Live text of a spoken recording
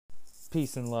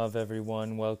Peace and love,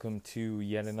 everyone. Welcome to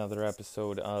yet another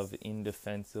episode of In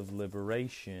Defense of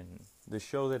Liberation, the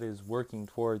show that is working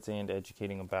towards and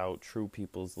educating about true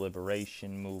people's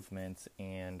liberation movements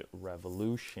and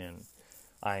revolution.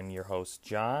 I'm your host,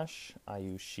 Josh. I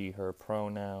use she, her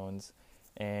pronouns,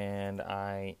 and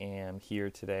I am here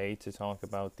today to talk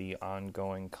about the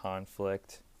ongoing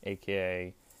conflict,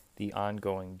 aka the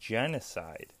ongoing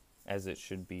genocide, as it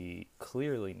should be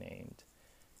clearly named,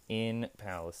 in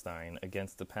Palestine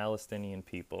against the Palestinian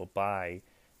people by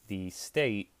the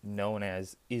state known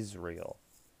as Israel.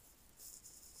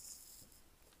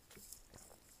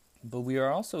 But we are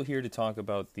also here to talk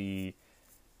about the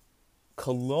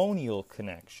colonial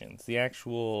connections, the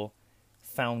actual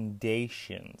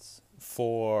foundations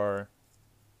for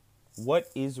what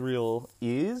Israel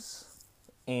is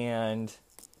and,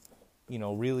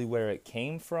 really where it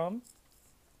came from,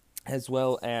 as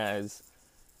well as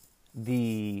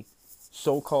the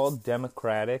so-called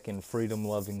democratic and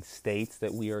freedom-loving states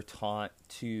that we are taught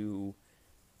to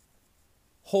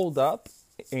hold up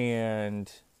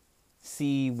and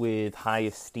see with high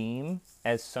esteem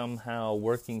as somehow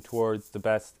working towards the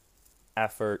best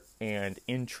effort and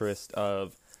interest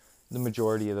of the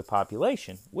majority of the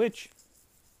population, which,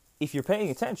 if you're paying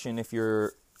attention, if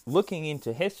you're looking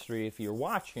into history, if you're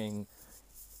watching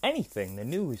anything, the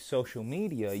news, social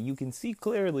media, you can see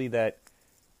clearly that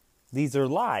these are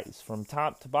lies from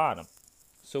top to bottom.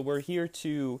 So we're here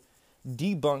to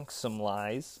debunk some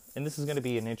lies, and this is going to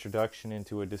be an introduction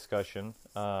into a discussion,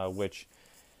 which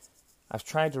I've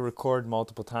tried to record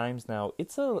multiple times now.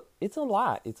 It's a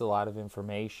lot. It's a lot of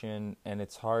information, and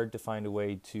it's hard to find a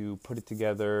way to put it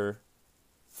together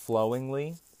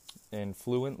flowingly and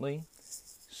fluently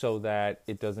so that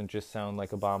it doesn't just sound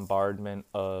like a bombardment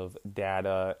of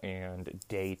data and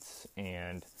dates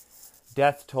and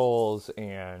death tolls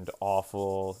and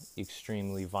awful,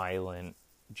 extremely violent,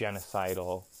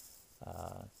 genocidal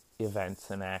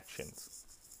events and actions.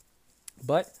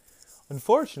 But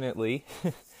unfortunately,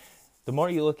 the more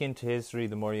you look into history,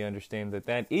 the more you understand that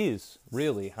that is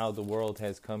really how the world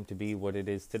has come to be what it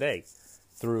is today,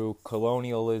 through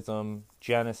colonialism,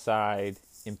 genocide,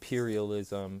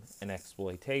 imperialism, and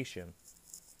exploitation.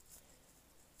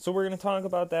 So we're going to talk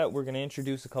about that. We're going to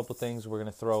introduce a couple things. We're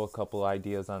going to throw a couple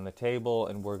ideas on the table,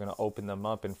 and we're going to open them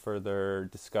up in further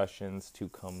discussions to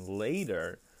come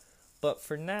later. But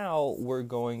for now, we're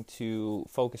going to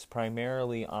focus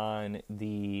primarily on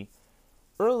the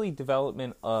early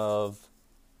development of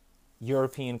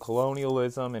European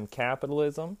colonialism and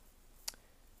capitalism,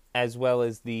 as well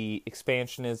as the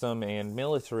expansionism and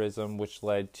militarism, which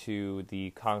led to the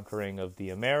conquering of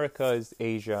the Americas,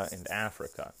 Asia, and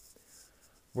Africa.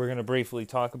 We're going to briefly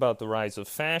talk about the rise of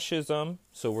fascism.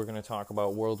 So we're going to talk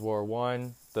about World War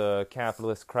I, the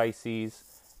capitalist crises,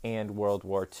 and World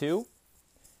War II.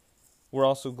 We're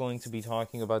also going to be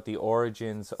talking about the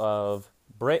origins of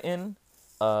Britain,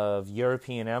 of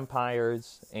European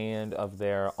empires, and of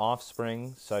their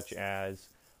offspring, such as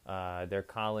their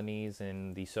colonies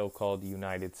in the so-called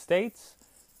United States,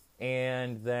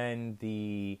 and then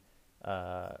the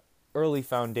early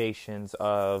foundations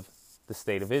of the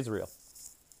State of Israel.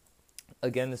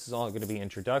 Again, this is all going to be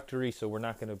introductory, so we're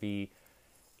not going to be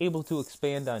able to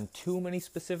expand on too many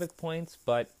specific points,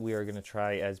 but we are going to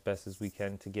try as best as we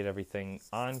can to get everything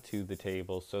onto the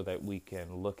table so that we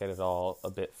can look at it all a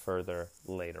bit further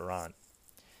later on.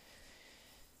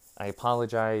 I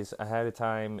apologize ahead of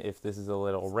time if this is a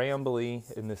little rambly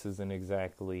and this isn't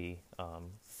exactly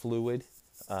fluid.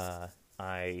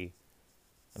 I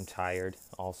am tired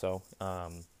also,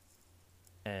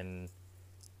 and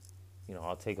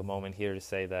I'll take a moment here to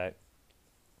say that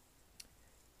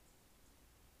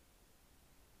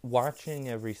watching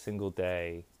every single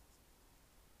day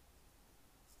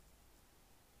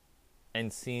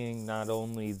and seeing not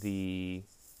only the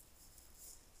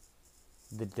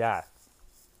death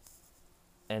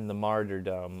and the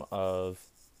martyrdom of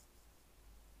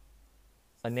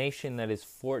a nation that is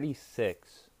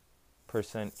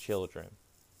 46% children.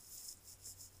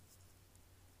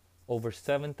 Over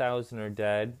 7,000 are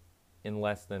dead in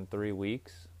less than 3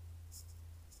 weeks,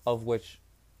 of which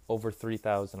over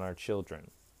 3,000 are children.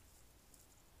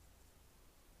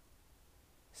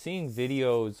 Seeing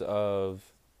videos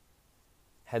of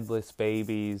headless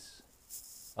babies,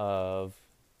 of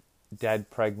dead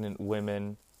pregnant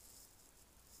women,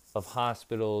 of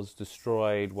hospitals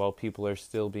destroyed while people are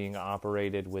still being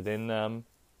operated within them,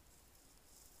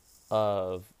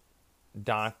 of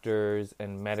doctors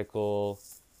and medical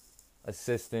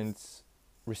assistants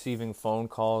receiving phone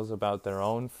calls about their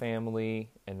own family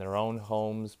and their own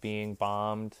homes being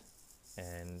bombed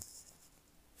and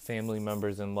family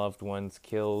members and loved ones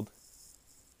killed.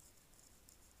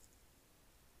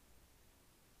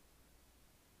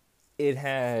 it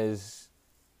has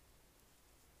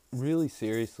really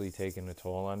seriously taken a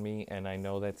toll on me, and I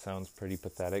know that sounds pretty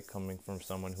pathetic coming from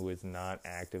someone who is not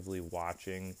actively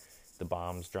watching the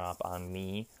bombs drop on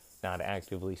me, not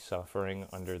actively suffering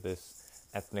under this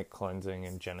ethnic cleansing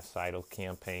and genocidal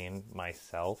campaign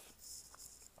myself.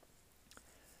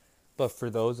 But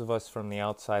for those of us from the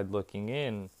outside looking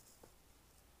in,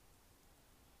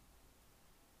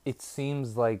 it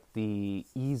seems like the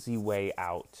easy way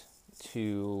out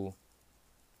to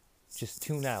just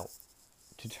tune out,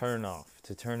 to turn off,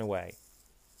 to turn away.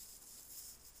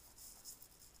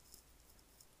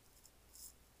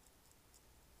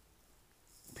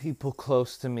 People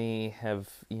close to me have,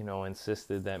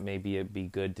 insisted that maybe it'd be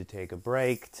good to take a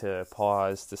break, to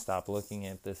pause, to stop looking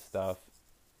at this stuff.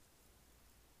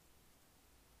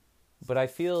 But I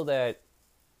feel that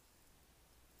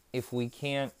if we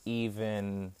can't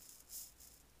even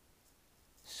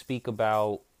speak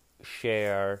about,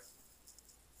 share,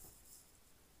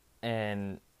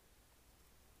 and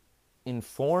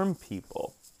inform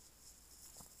people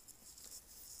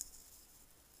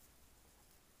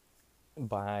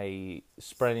by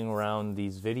spreading around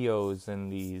these videos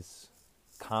and these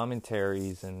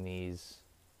commentaries and these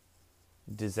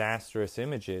disastrous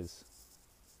images,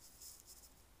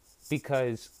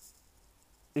 because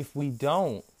if we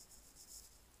don't,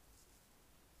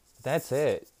 that's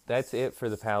it. That's it for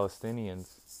the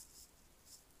Palestinians.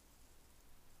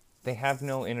 They have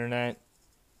no internet.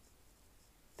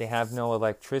 They have no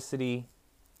electricity.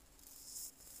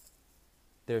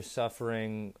 They're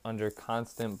suffering under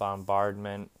constant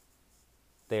bombardment.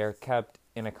 They are kept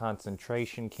in a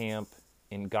concentration camp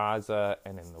in Gaza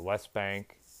and in the West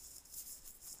Bank.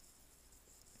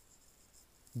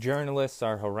 Journalists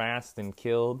are harassed and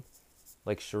killed,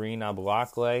 like Shireen Abu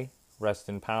Akleh, rest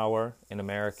in power, an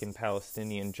American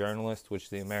Palestinian journalist, which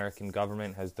the American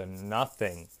government has done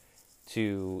nothing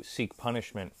to seek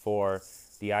punishment for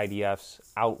the IDF's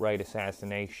outright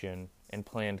assassination and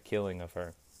planned killing of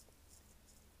her.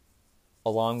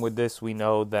 Along with this, we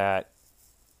know that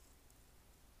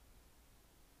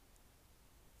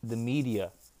the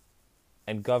media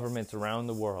and governments around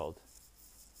the world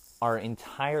are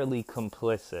entirely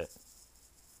complicit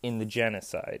in the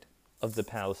genocide of the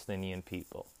Palestinian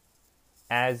people,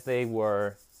 as they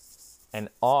were and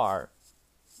are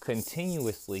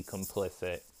continuously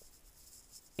complicit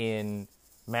in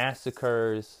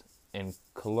massacres and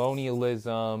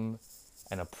colonialism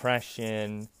and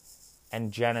oppression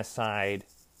and genocide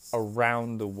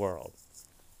around the world.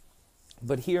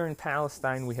 But here in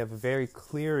Palestine, we have a very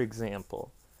clear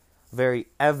example, very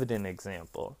evident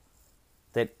example,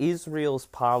 that Israel's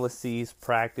policies,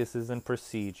 practices, and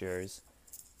procedures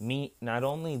meet not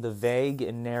only the vague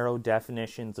and narrow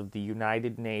definitions of the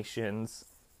United Nations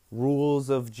rules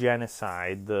of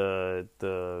genocide,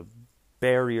 the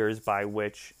barriers by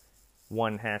which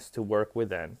one has to work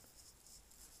within,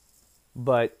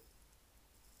 but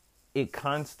it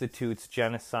constitutes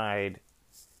genocide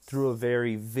through a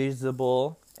very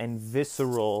visible and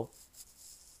visceral,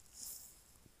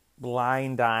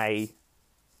 blind eye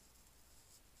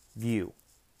view.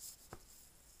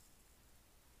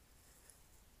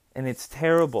 And it's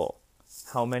terrible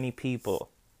how many people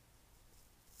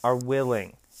are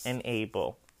willing and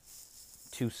able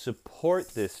to support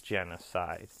this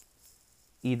genocide,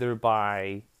 either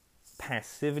by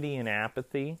passivity and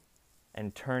apathy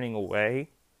and turning away,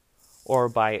 or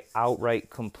by outright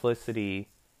complicity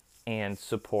and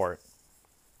support.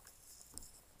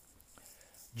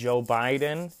 Joe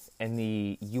Biden and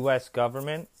the U.S.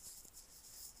 government,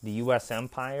 the U.S.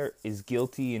 empire, is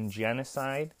guilty in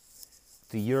genocide.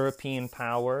 The European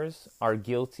powers are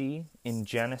guilty in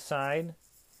genocide.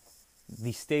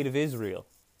 The state of Israel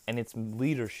and its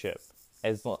leadership,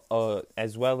 as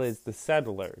well as the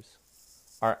settlers,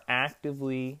 are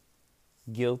actively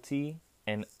guilty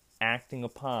and acting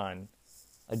upon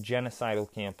a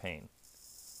genocidal campaign.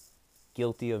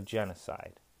 Guilty of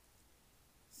genocide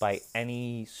by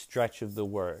any stretch of the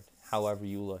word, however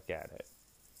you look at it.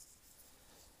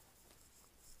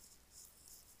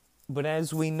 But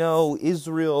as we know,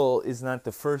 Israel is not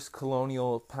the first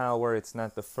colonial power. It's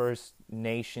not the first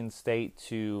nation state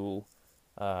to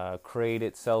create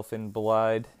itself in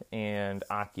blood and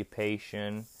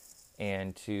occupation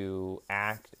and to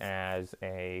act as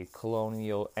a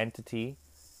colonial entity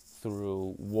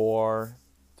through war,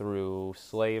 through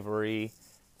slavery,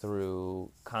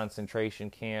 through concentration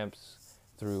camps,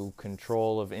 through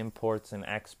control of imports and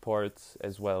exports,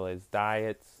 as well as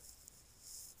diets.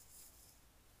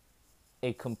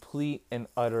 A complete and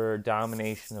utter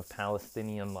domination of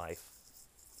Palestinian life.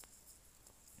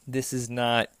 This is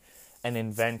not an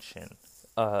invention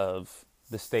of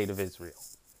the State of Israel.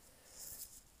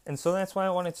 And so that's why I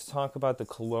wanted to talk about the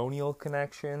colonial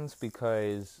connections,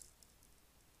 because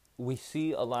we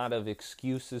see a lot of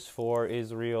excuses for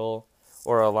Israel,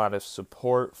 or a lot of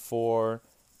support for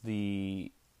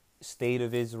the State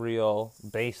of Israel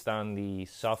based on the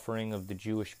suffering of the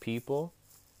Jewish people,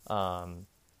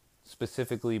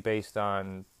 specifically based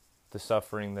on the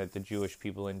suffering that the Jewish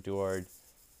people endured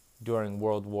during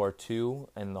World War II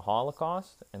and the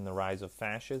Holocaust and the rise of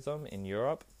fascism in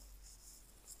Europe.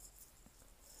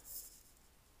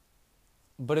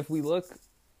 But if we look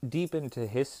deep into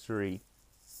history,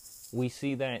 we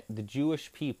see that the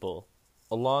Jewish people,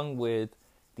 along with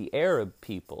the Arab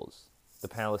peoples, the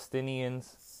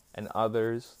Palestinians and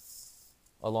others,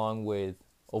 along with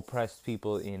oppressed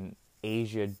people in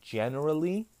Asia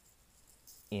generally,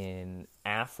 in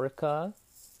Africa,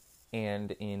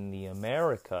 and in the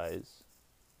Americas,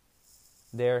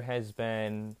 there has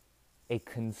been a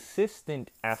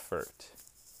consistent effort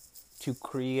to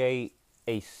create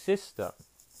a system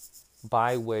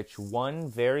by which one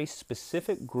very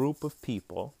specific group of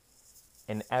people,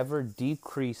 an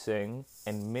ever-decreasing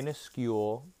and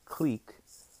minuscule clique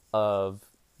of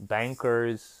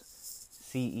bankers,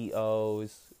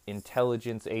 CEOs,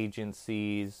 intelligence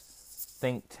agencies,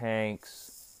 think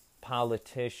tanks,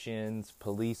 politicians,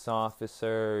 police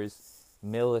officers,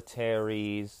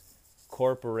 militaries,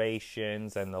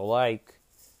 corporations, and the like,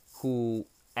 who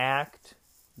act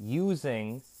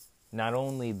using not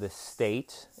only the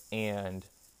state and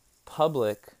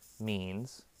public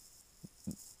means,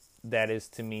 that is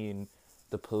to mean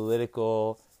the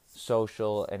political,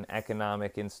 social, and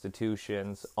economic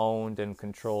institutions owned and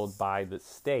controlled by the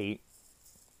state,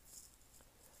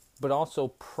 but also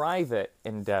private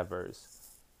endeavors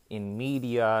in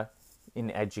media,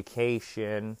 in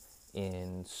education,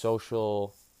 in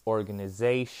social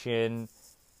organization,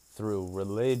 through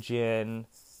religion,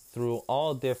 through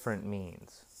all different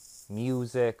means,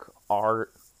 music,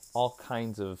 art, all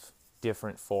kinds of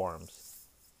different forms.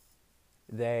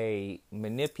 They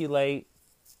manipulate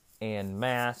and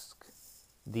mask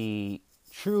the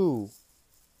true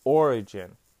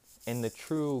origin and the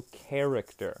true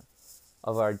character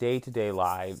of our day-to-day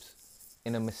lives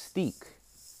in a mystique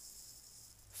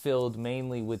filled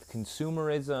mainly with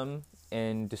consumerism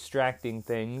and distracting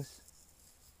things,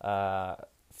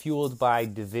 fueled by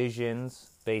divisions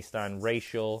based on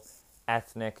racial,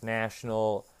 ethnic,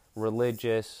 national,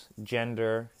 religious,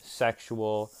 gender,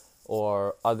 sexual,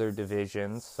 or other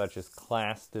divisions, such as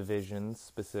class divisions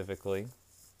specifically.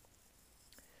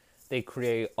 They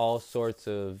create all sorts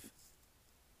of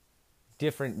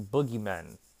different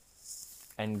boogeymen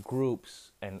and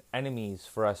groups and enemies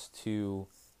for us to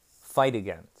fight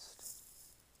against.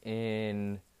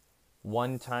 In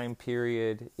one time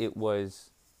period, it was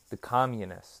the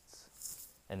communists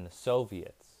and the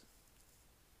Soviets.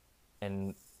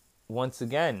 And once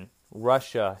again,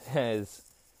 Russia has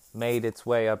made its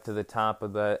way up to the top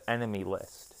of the enemy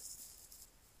list.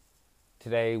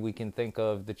 Today we can think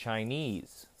of the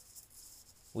Chinese.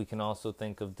 We can also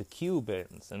think of the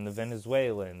Cubans and the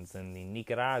Venezuelans and the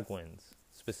Nicaraguans,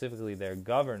 specifically their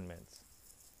governments,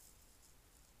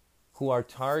 who are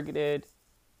targeted,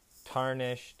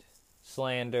 tarnished,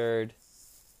 slandered.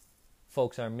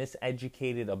 Folks are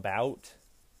miseducated about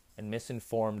and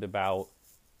misinformed about,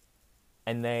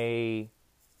 and they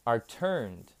are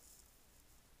turned,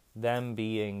 them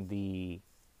being the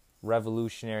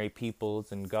revolutionary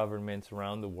peoples and governments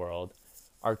around the world,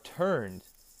 are turned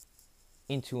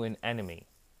into an enemy.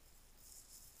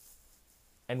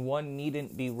 And one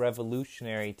needn't be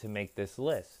revolutionary to make this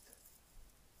list.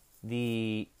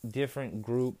 The different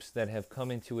groups that have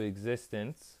come into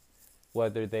existence,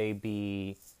 whether they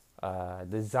be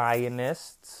the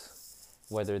Zionists,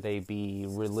 whether they be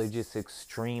religious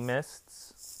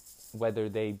extremists, whether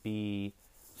they be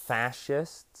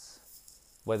fascists,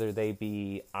 whether they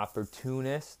be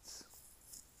opportunists,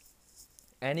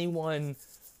 anyone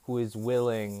who is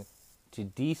willing to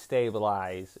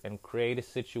destabilize and create a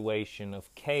situation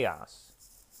of chaos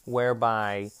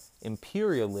whereby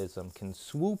imperialism can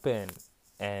swoop in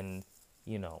and,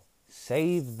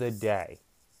 save the day,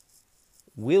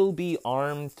 will be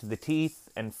armed to the teeth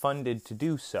and funded to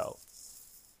do so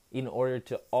in order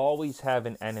to always have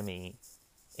an enemy,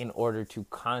 in order to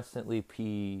constantly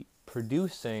be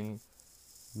producing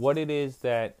what it is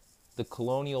that the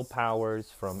colonial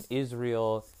powers, from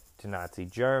Israel to Nazi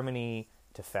Germany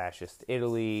to fascist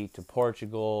Italy to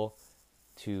Portugal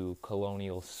to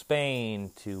colonial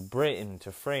Spain to Britain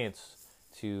to France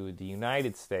to the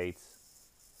United States,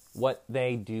 what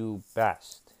they do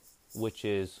best, which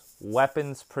is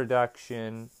weapons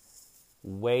production,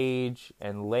 wage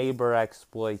and labor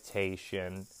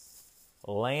exploitation,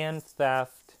 land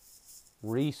theft,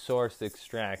 resource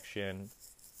extraction,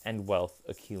 and wealth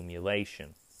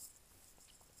accumulation.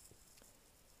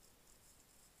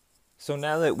 So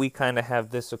now that we kind of have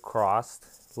this across,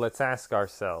 let's ask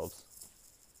ourselves,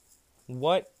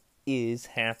 what is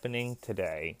happening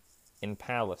today in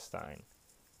Palestine?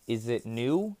 Is it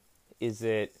new? Is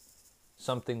it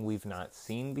something we've not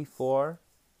seen before?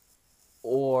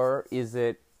 Or is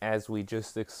it, as we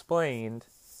just explained,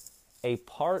 a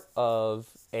part of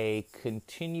a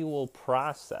continual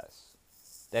process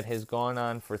that has gone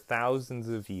on for thousands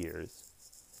of years,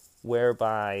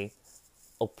 whereby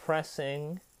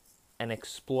oppressing and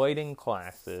exploiting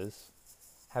classes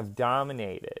have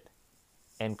dominated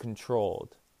and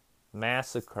controlled,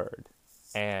 massacred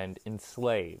and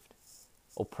enslaved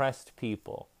oppressed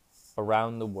people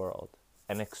around the world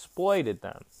and exploited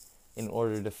them in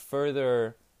order to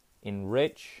further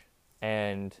enrich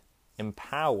and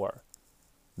empower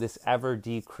this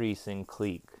ever-decreasing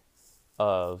clique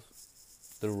of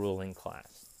the ruling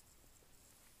class.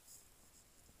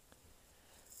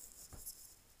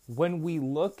 When we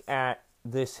look at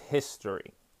this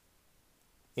history,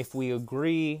 if we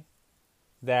agree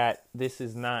that this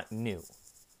is not new,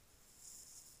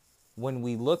 when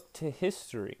we look to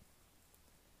history,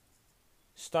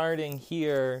 starting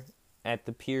here at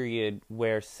the period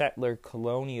where settler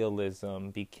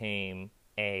colonialism became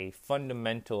a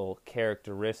fundamental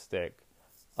characteristic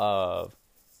of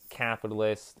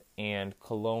capitalist and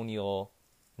colonial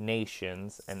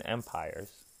nations and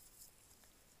empires,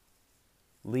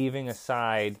 leaving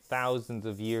aside thousands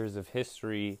of years of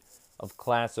history of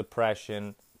class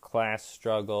oppression, class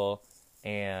struggle,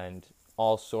 and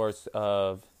all sorts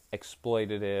of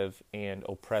exploitative and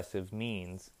oppressive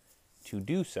means to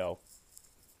do so.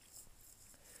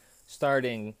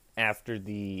 Starting after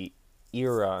the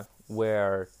era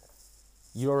where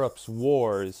Europe's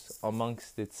wars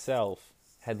amongst itself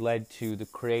had led to the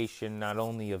creation not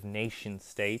only of nation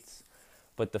states,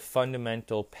 but the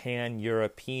fundamental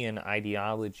pan-European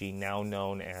ideology now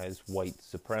known as white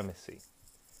supremacy.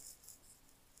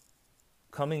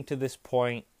 Coming to this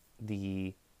point,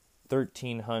 the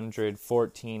 1300,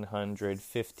 1400,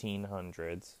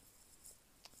 1500s,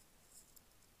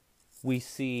 we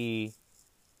see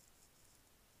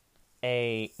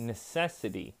a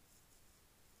necessity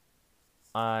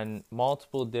on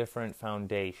multiple different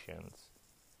foundations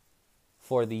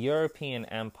for the European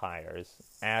empires,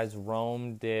 as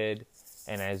Rome did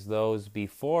and as those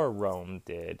before Rome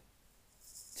did,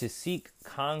 to seek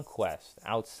conquest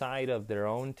outside of their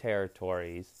own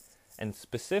territories and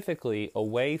specifically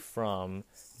away from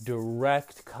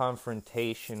direct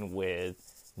confrontation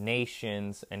with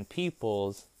nations and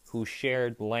peoples who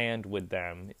shared land with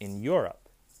them in Europe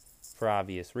for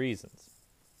obvious reasons.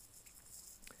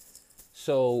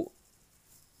 So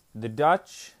the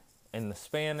Dutch and the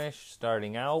Spanish,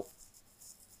 starting out,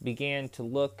 began to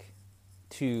look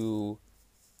to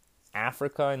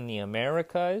Africa and the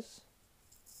Americas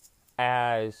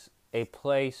as a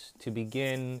place to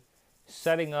begin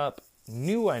setting up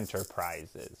new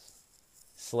enterprises,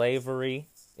 slavery,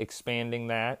 expanding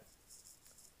that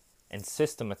and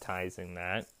systematizing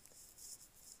that,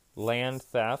 land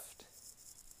theft,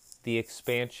 the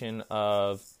expansion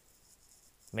of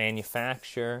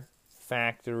manufacture,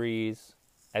 factories,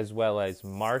 as well as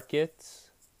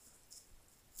markets,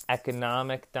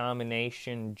 economic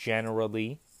domination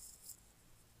generally.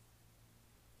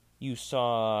 You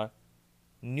saw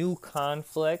new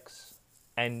conflicts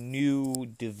and new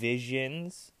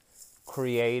divisions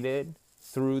created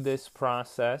through this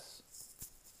process,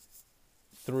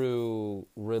 through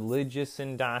religious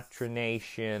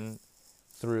indoctrination,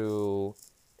 through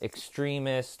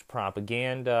extremist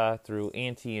propaganda, through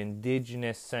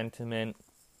anti-indigenous sentiment,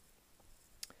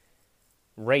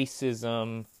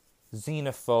 racism,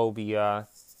 xenophobia,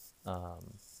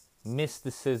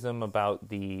 mysticism about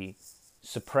the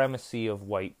supremacy of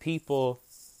white people.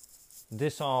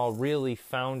 This all really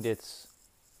found its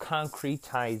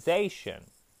concretization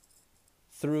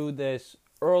through this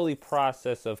early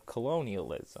process of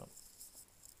colonialism.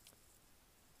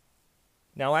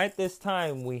 Now, at this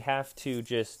time, we have to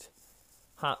just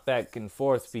hop back and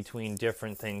forth between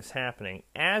different things happening.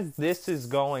 As this is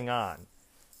going on,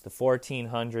 the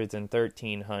 1400s and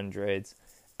 1300s,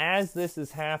 as this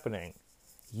is happening,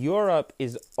 Europe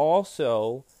is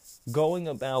also going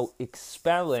about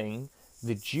expelling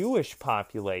the Jewish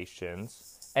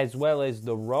populations as well as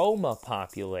the Roma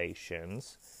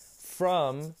populations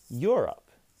from Europe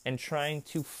and trying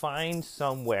to find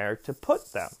somewhere to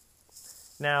put them.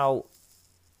 Now,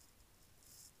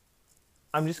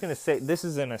 I'm just going to say, this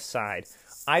is an aside.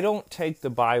 I don't take the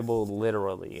Bible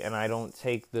literally, and I don't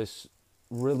take this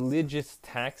religious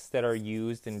texts that are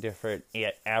used in different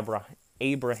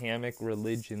Abrahamic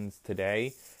religions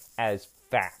today as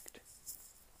fact.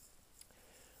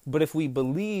 But if we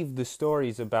believe the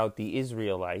stories about the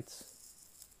Israelites,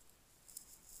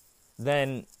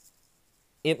 then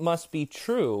it must be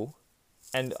true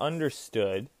and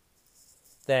understood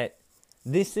that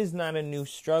this is not a new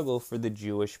struggle for the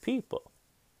Jewish people.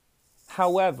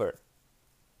 However,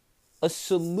 a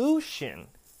solution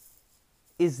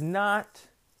is not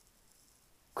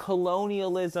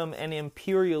colonialism and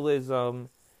imperialism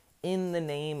in the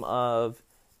name of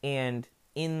and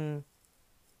in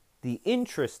the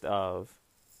interest of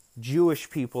Jewish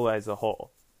people as a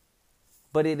whole.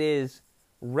 But it is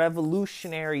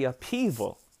revolutionary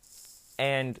upheaval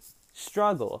and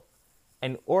struggle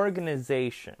and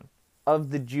organization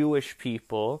of the Jewish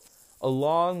people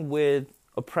along with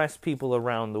oppressed people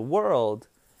around the world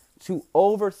to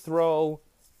overthrow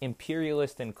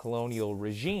imperialist and colonial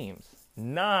regimes,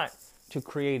 not to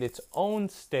create its own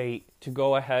state to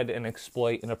go ahead and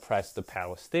exploit and oppress the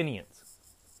Palestinians.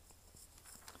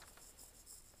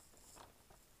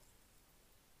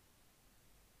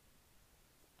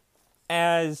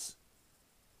 As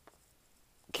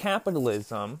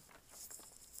capitalism,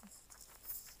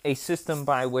 a system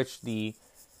by which the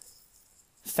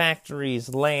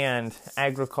factories, land,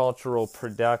 agricultural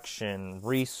production,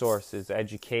 resources,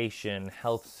 education,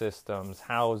 health systems,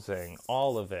 housing,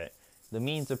 all of it, the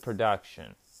means of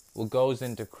production, what goes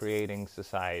into creating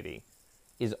society,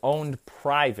 is owned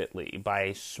privately by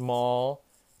a small,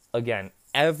 again,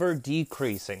 ever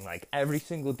decreasing, like every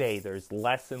single day there's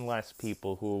less and less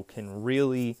people who can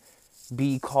really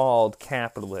be called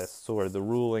capitalists or the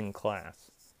ruling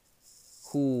class,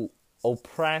 who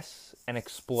oppress and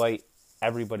exploit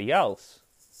everybody else.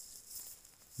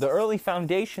 The early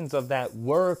foundations of that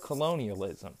were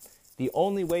colonialism. The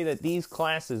only way that these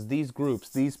classes, these groups,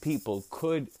 these people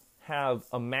could have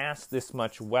amassed this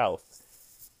much wealth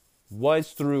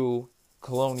was through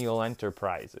colonial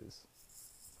enterprises.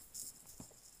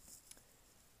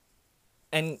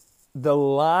 And the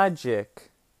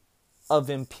logic of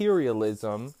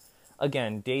imperialism,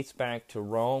 again, dates back to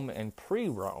Rome and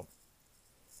pre-Rome.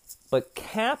 But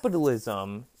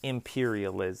capitalism,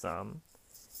 imperialism,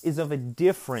 is of a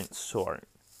different sort.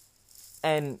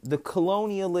 And the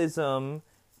colonialism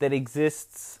that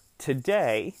exists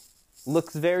today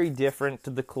looks very different to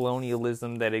the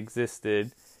colonialism that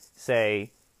existed,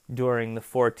 say, during the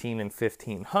 14 and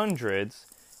 1500s,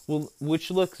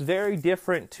 which looks very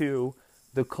different to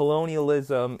the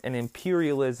colonialism and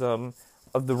imperialism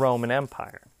of the Roman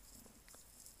Empire.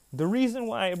 The reason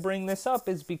why I bring this up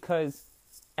is because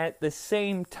at the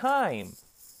same time,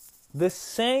 the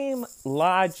same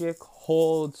logic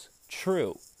holds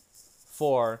true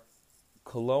for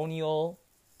colonial,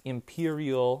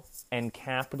 imperial, and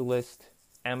capitalist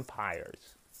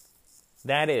empires.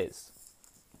 That is,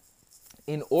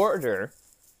 in order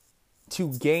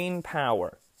to gain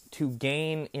power, to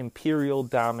gain imperial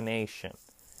domination,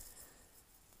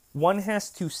 one has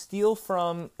to steal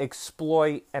from,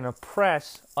 exploit, and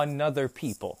oppress another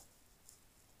people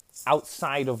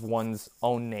outside of one's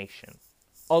own nation,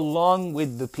 along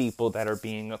with the people that are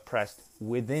being oppressed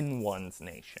within one's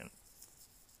nation.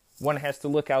 One has to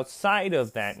look outside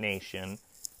of that nation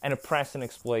and oppress and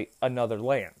exploit another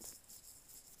land.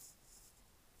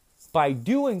 By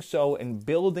doing so and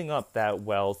building up that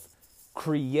wealth,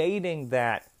 creating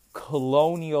that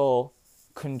colonial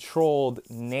controlled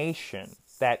nation,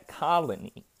 that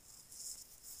colony,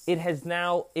 it has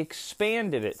now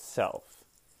expanded itself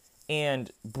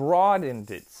and broadened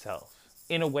itself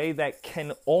in a way that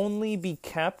can only be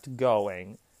kept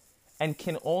going and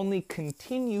can only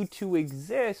continue to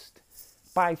exist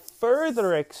by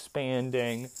further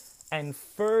expanding and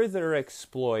further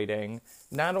exploiting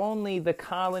not only the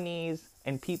colonies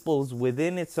and peoples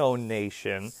within its own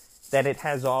nation that it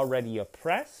has already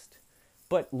oppressed,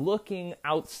 but looking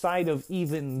outside of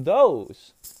even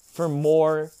those for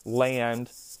more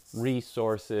land,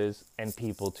 resources, and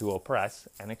people to oppress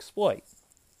and exploit.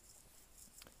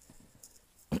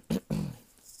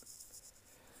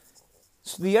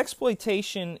 So the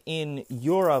exploitation in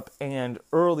Europe and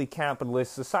early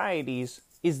capitalist societies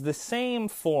is the same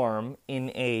form in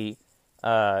a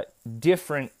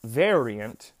different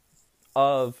variant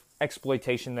of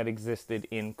exploitation that existed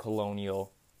in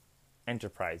colonial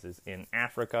enterprises in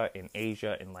Africa, in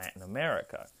Asia, in Latin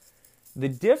America. The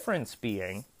difference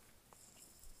being,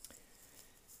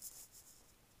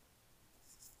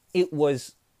 it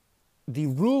was the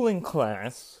ruling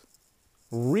class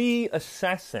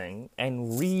reassessing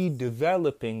and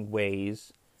redeveloping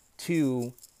ways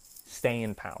to stay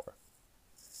in power.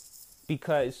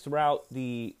 Because throughout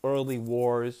the early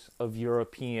wars of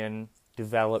European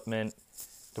development,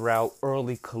 throughout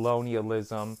early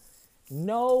colonialism,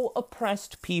 no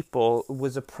oppressed people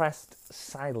was oppressed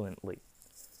silently.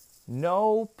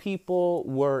 No people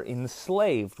were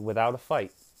enslaved without a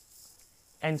fight.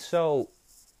 And so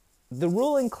the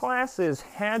ruling classes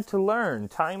had to learn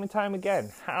time and time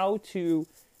again how to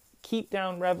keep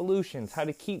down revolutions, how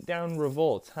to keep down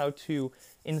revolts, how to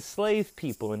enslave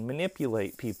people and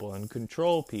manipulate people and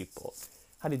control people,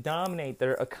 how to dominate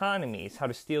their economies, how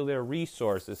to steal their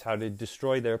resources, how to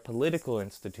destroy their political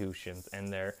institutions and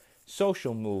their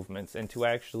social movements, and to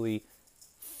actually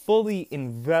fully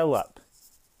envelop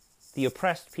the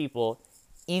oppressed people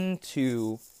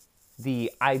into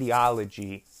the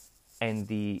ideology and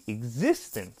the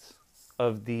existence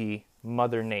of the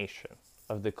mother nation,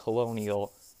 of the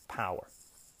colonial power.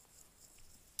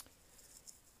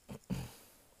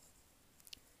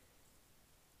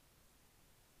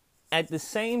 At the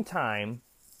same time,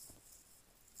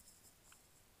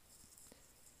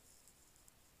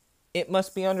 it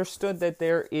must be understood that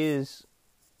there is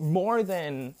more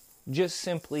than just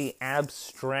simply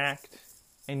abstract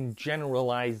and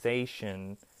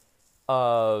generalization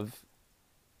of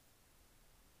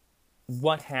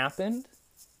what happened.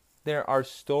 There are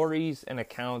stories and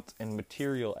accounts and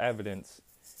material evidence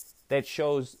that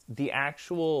shows the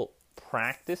actual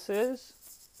practices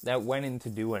that went into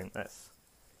doing this.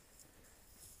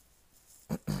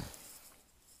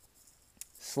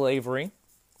 Slavery,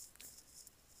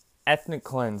 ethnic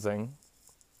cleansing,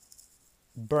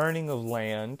 burning of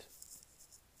land,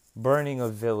 burning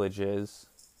of villages,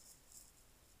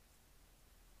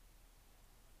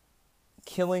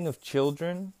 killing of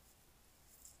children,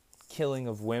 killing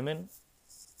of women,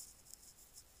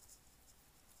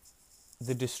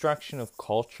 the destruction of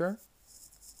culture,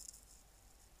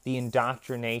 the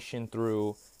indoctrination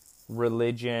through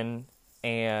religion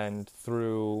and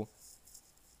through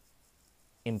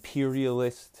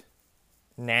imperialist,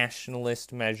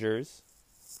 nationalist measures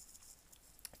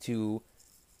to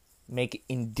make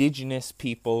indigenous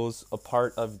peoples a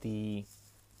part of the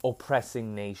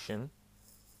oppressing nation,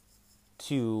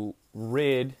 to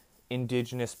rid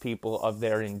indigenous people of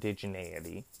their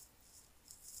indigeneity.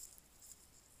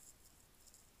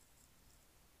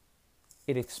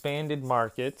 It expanded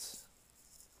markets.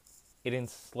 It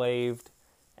enslaved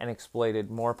and exploited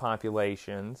more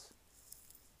populations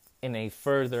in a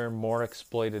further, more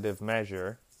exploitative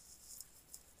measure.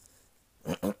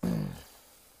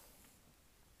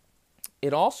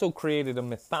 It also created a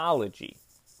mythology.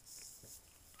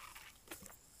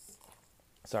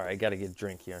 Sorry, I gotta get a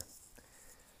drink here.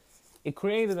 It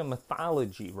created a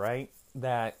mythology, right?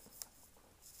 That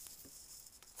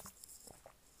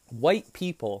white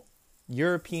people,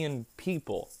 European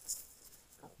people,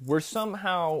 were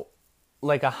somehow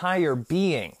like a higher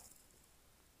being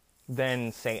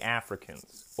than, say,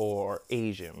 Africans or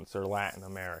Asians or Latin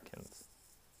Americans.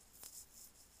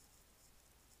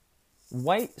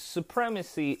 White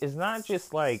supremacy is not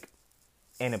just like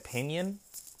an opinion.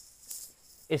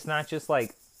 It's not just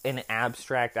like an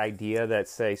abstract idea that,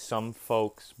 say, some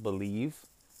folks believe.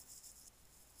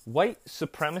 White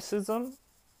supremacism,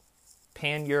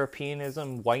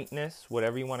 pan-Europeanism, whiteness,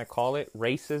 whatever you want to call it,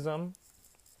 racism,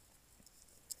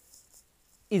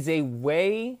 is a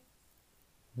way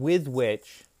with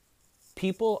which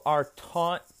people are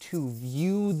taught to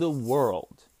view the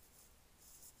world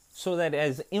so that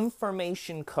as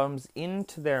information comes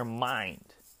into their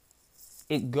mind,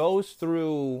 it goes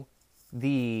through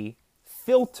the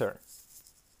filter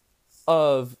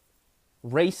of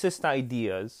racist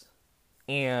ideas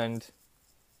and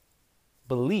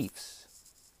beliefs,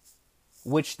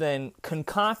 which then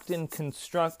concoct and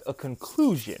construct a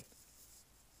conclusion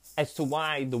as to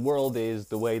why the world is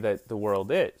the way that the world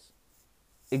is.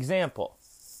 Example,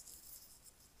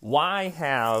 why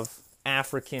have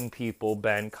African people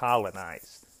been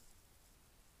colonized?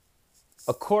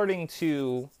 According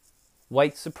to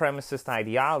white supremacist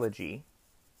ideology,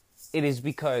 it is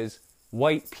because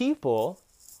white people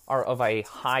are of a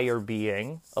higher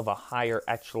being, of a higher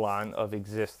echelon of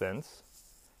existence.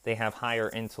 They have higher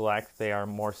intellect. They are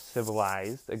more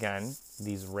civilized. Again,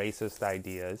 these racist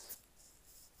ideas.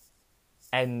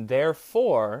 And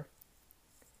therefore,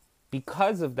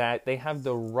 because of that, they have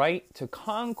the right to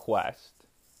conquest,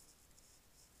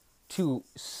 to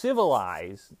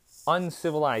civilize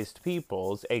uncivilized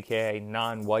peoples, aka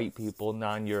non-white people,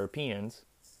 non-Europeans,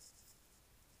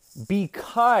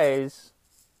 because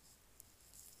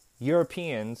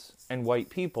Europeans and white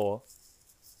people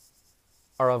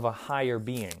are of a higher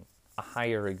being, a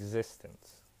higher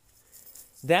existence.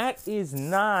 That is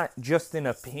not just an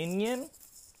opinion.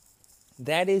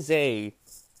 That is a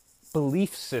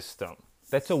belief system.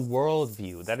 That's a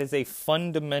worldview. That is a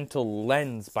fundamental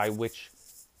lens by which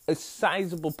a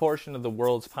sizable portion of the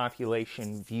world's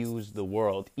population views the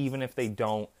world. Even if they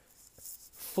don't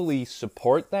fully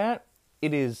support that,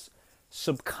 it is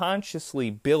subconsciously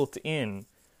built in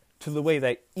to the way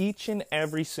that each and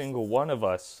every single one of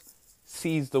us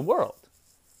sees the world.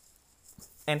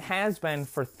 And has been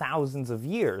for thousands of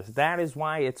years. That is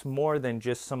why it's more than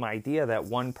just some idea that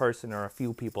one person or a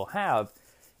few people have.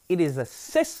 It is a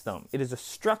system. It is a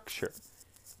structure.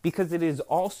 Because it is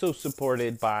also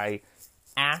supported by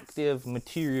active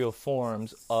material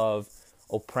forms of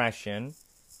oppression,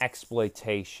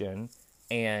 exploitation,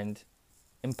 and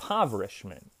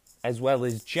impoverishment, as well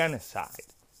as genocide.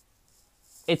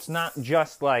 It's not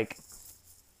just like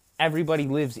everybody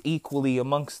lives equally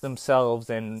amongst themselves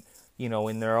and, you know,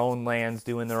 in their own lands,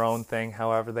 doing their own thing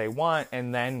however they want,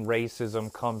 and then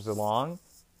racism comes along.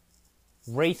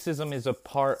 Racism is a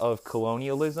part of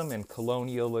colonialism, and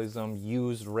colonialism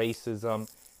used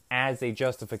racism as a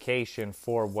justification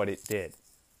for what it did,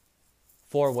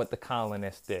 for what the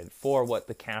colonists did, for what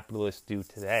the capitalists do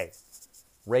today.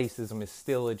 Racism is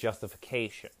still a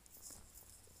justification.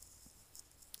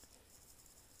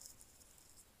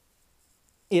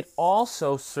 It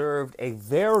also served a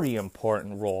very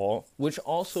important role, which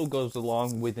also goes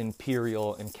along with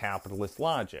imperial and capitalist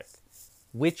logic,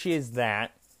 which is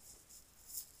that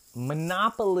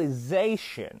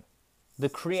monopolization, the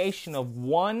creation of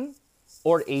one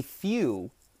or a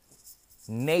few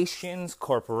nations,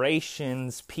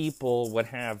 corporations, people, what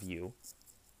have you,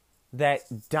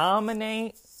 that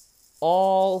dominate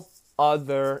all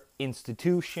other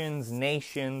institutions,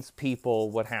 nations, people,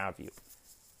 what have you.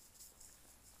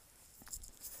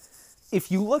 If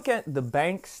you look at the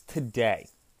banks today,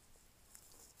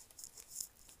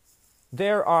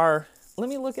 there are, let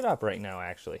me look it up right now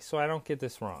actually, so I don't get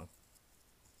this wrong.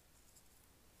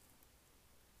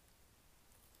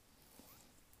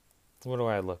 What do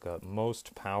I look up?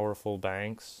 Most powerful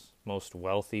banks, most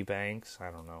wealthy banks?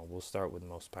 I don't know. We'll start with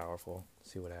most powerful,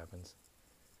 see what happens.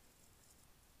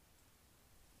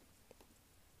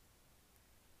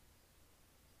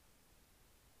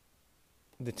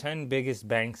 The 10 biggest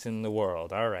banks in the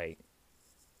world. All right.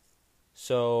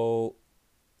 So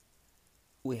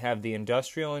we have the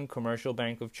Industrial and Commercial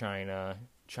Bank of China,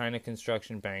 China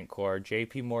Construction Bank Corp.,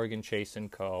 J.P. Morgan Chase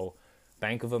 & Co.,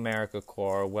 Bank of America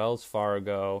Corp., Wells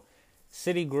Fargo,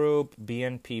 Citigroup,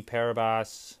 BNP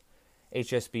Paribas,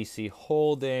 HSBC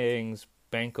Holdings,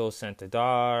 Banco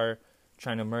Santander,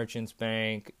 China Merchants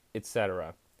Bank,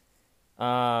 etc.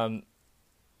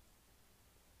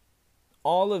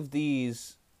 All of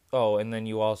these, and then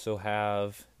you also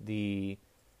have the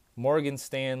Morgan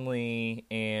Stanley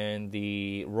and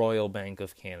the Royal Bank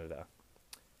of Canada.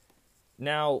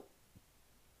 Now,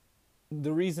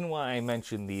 the reason why I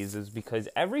mention these is because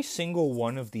every single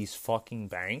one of these fucking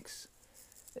banks,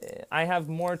 I have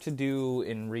more to do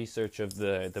in research of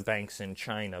the banks in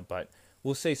China, but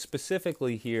we'll say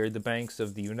specifically here the banks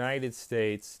of the United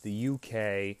States, the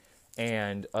UK,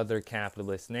 and other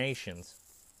capitalist nations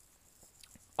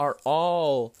are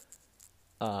all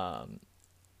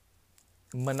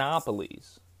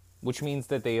monopolies, which means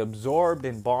that they absorbed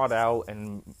and bought out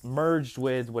and merged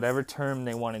with, whatever term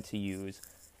they wanted to use,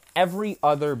 every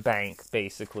other bank,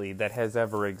 basically, that has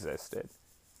ever existed.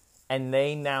 And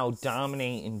they now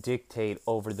dominate and dictate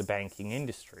over the banking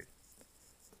industry.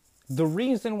 The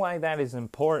reason why that is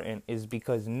important is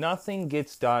because nothing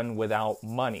gets done without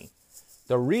money.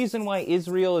 The reason why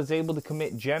Israel is able to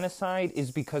commit genocide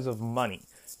is because of money.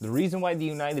 The reason why the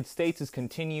United States is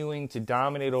continuing to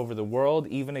dominate over the world,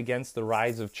 even against the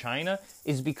rise of China,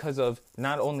 is because of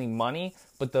not only money,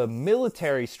 but the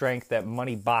military strength that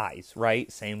money buys,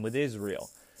 right? Same with Israel.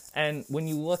 And when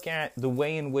you look at the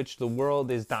way in which the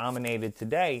world is dominated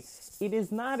today, it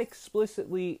is not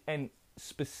explicitly and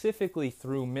specifically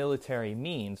through military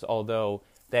means, although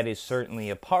that is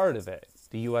certainly a part of it.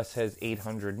 The U.S. has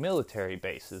 800 military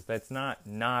bases. That's not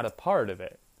a part of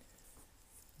it.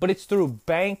 But it's through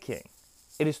banking.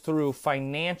 It is through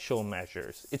financial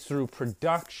measures. It's through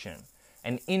production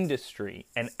and industry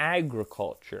and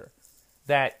agriculture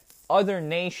that other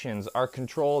nations are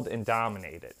controlled and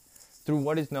dominated through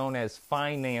what is known as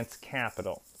finance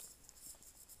capital.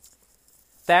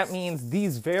 That means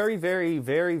these very, very,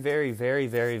 very, very, very,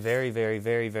 very, very, very,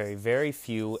 very, very, very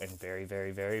few and very,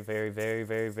 very, very, very, very,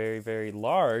 very, very, very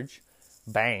large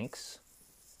banks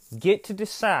get to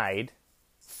decide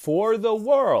for the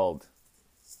world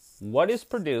what is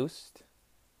produced,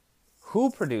 who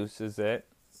produces it,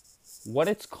 what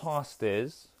its cost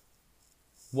is,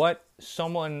 what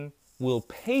someone will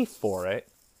pay for it,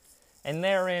 and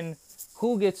therein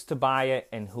who gets to buy it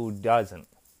and who doesn't,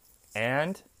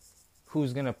 and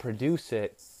who's going to produce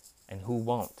it and who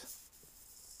won't.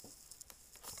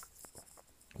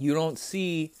 You don't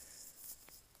see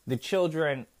the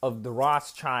children of the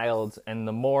Rothschilds and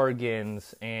the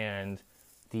Morgans and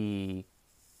the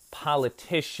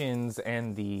politicians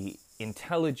and the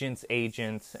intelligence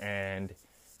agents and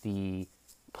the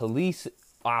police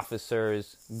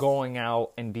officers going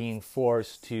out and being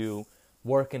forced to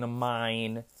work in a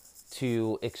mine,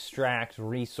 to extract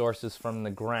resources from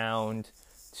the ground,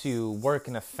 to work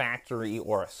in a factory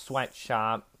or a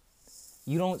sweatshop.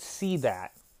 You don't see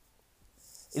that.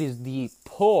 It is the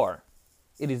poor,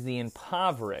 it is the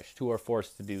impoverished who are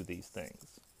forced to do these things.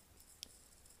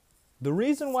 The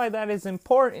reason why that is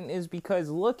important is because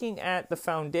looking at the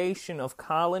foundation of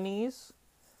colonies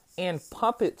and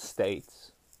puppet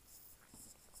states,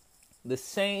 the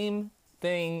same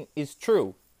thing is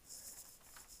true.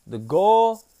 The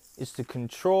goal is to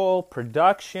control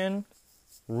production,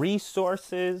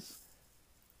 resources,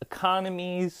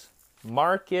 economies,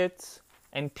 markets,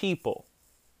 and people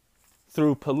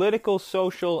through political,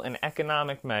 social, and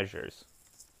economic measures.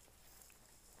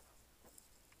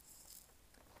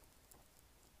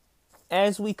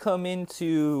 As we come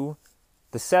into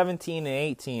the 17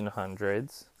 and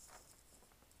 1800s,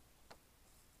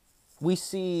 we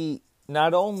see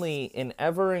not only an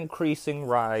ever-increasing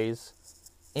rise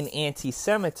in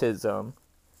anti-Semitism,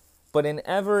 but an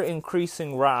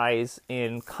ever-increasing rise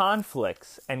in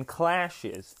conflicts and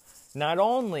clashes, not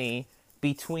only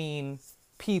between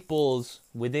peoples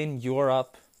within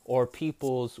Europe or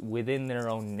peoples within their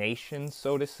own nations,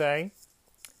 so to say,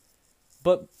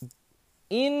 but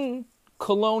in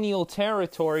colonial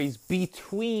territories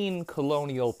between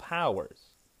colonial powers.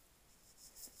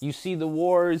 You see the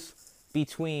wars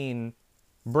between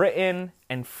Britain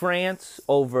and France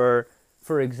over,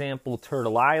 for example,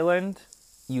 Turtle Island.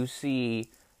 You see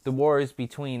the wars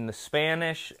between the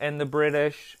Spanish and the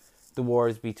British, the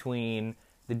wars between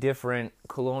the different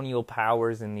colonial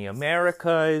powers in the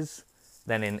Americas,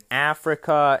 then in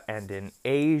Africa and in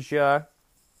Asia.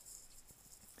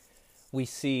 We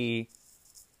see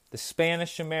the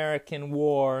Spanish-American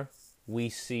War. We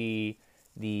see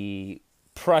the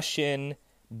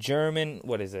Prussian-German,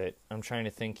 what is it? I'm trying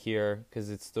to think here, because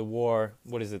it's the war,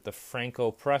 what is it? The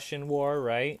Franco-Prussian War,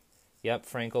 right? Yep,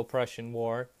 Franco-Prussian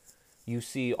War. You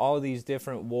see all these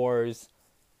different wars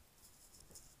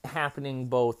happening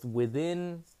both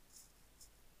within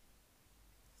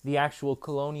the actual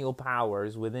colonial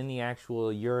powers, within the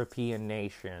actual European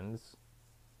nations,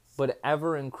 but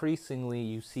ever increasingly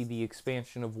you see the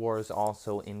expansion of wars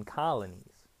also in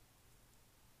colonies.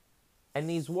 And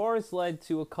these wars led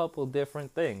to a couple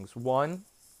different things. One,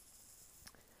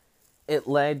 it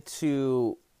led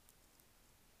to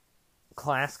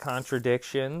class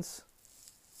contradictions,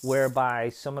 whereby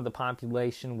some of the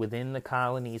population within the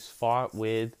colonies fought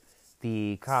with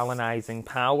the colonizing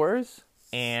powers,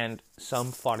 and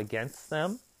some fought against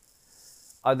them.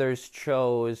 Others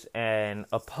chose an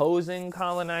opposing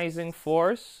colonizing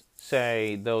force,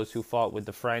 say those who fought with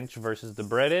the French versus the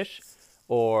British,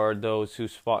 or those who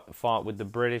fought with the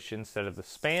British instead of the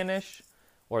Spanish,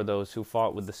 or those who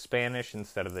fought with the Spanish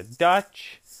instead of the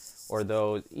Dutch, or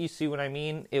those, you see what I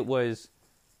mean? It was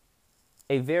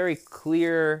a very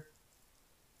clear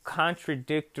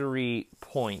contradictory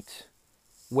point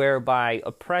whereby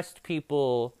oppressed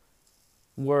people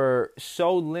were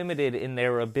so limited in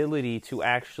their ability to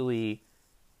actually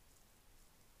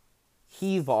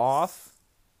heave off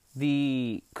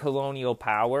the colonial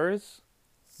powers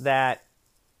that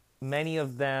many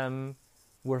of them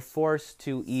were forced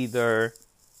to either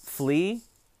flee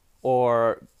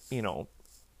or,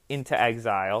 into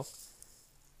exile,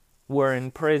 were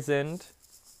imprisoned,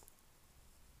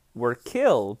 were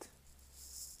killed,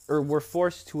 or were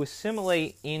forced to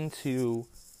assimilate into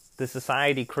the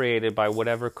society created by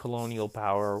whatever colonial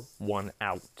power won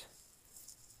out.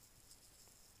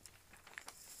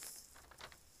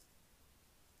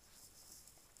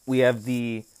 We have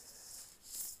the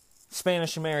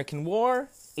Spanish-American War,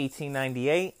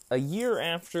 1898, a year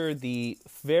after the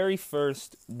very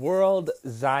first World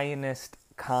Zionist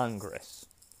Congress.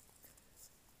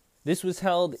 This was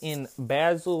held in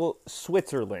Basel,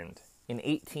 Switzerland in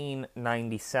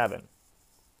 1897.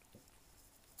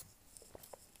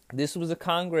 This was a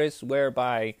Congress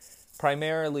whereby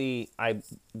primarily, I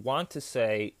want to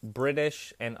say,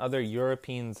 British and other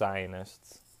European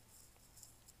Zionists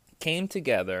came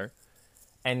together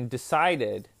and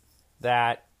decided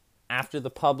that after the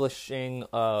publishing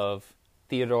of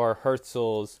Theodor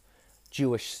Herzl's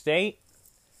Jewish state,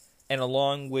 and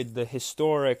along with the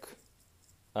historic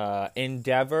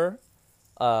endeavor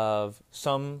of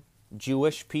some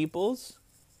Jewish peoples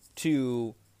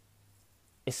to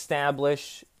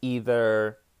establish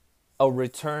either a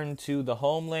return to the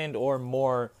homeland or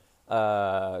more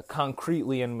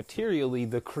concretely and materially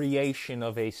the creation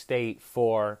of a state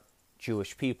for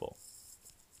Jewish people.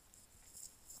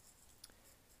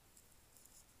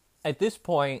 At this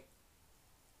point,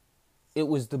 it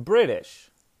was the British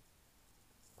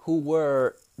who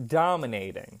were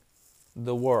dominating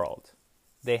the world.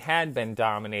 They had been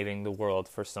dominating the world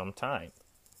for some time.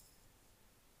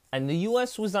 And the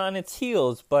U.S. was on its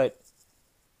heels, but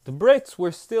the Brits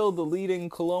were still the leading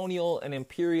colonial and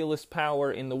imperialist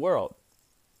power in the world.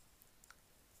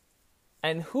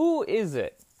 And who is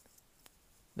it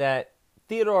that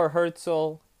Theodor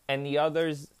Herzl and the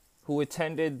others who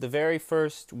attended the very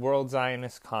first World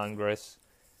Zionist Congress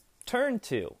turned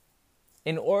to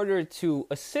in order to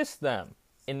assist them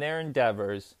in their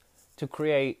endeavors to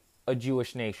create a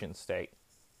Jewish nation state?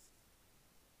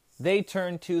 They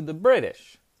turned to the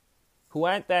British, who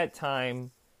at that time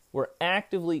were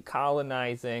actively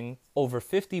colonizing over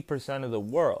 50% of the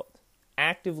world,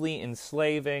 actively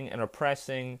enslaving and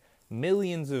oppressing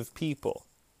millions of people,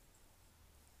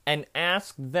 and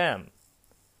asked them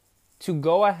to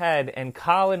go ahead and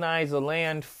colonize a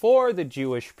land for the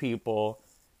Jewish people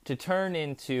to turn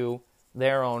into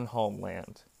their own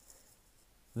homeland.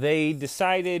 They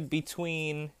decided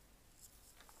between,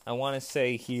 I want to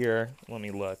say here, let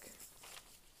me look.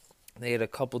 They had a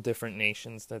couple different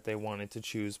nations that they wanted to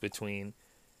choose between.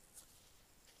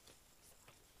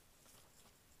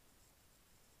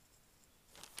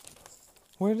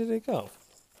 Where did it go?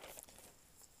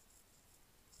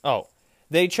 Oh,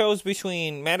 they chose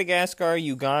between Madagascar,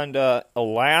 Uganda,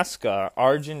 Alaska,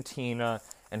 Argentina,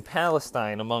 and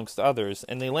Palestine, amongst others.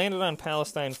 And they landed on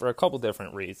Palestine for a couple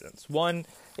different reasons. One,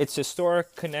 its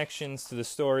historic connections to the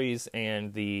stories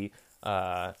and the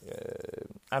I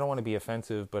don't want to be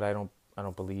offensive, but I don't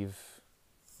believe,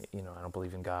 I don't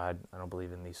believe in God. I don't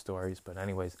believe in these stories. But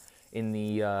anyways, in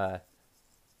the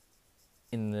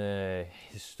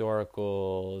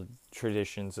historical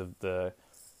traditions of the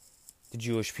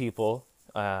Jewish people,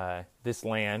 this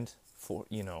land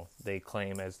they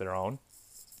claim as their own.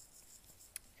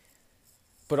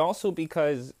 But also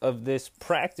because of this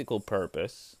practical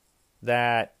purpose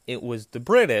that it was the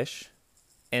British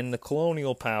and the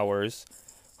colonial powers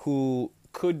who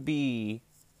could be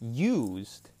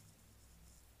used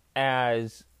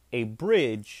as a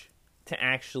bridge to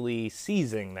actually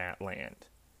seizing that land.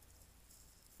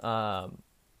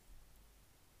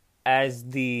 As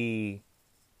the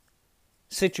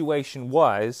situation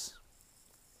was,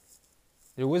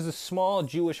 there was a small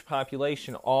Jewish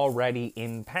population already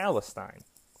in Palestine.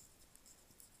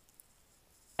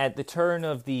 At the turn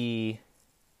of the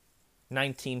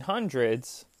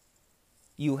 1900s,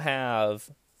 you have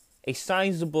a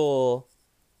sizable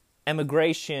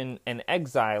emigration and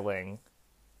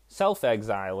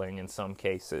self-exiling in some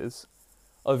cases,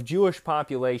 of Jewish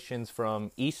populations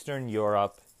from Eastern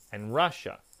Europe and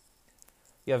Russia.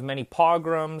 You have many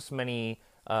pogroms, many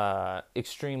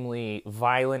extremely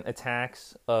violent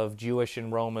attacks of Jewish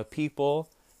and Roma people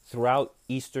throughout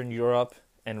Eastern Europe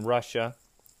and Russia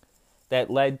that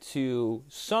led to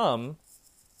some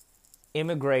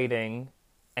immigrating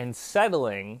and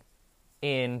settling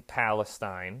in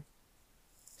Palestine,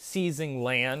 seizing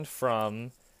land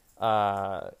from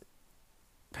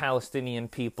Palestinian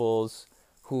peoples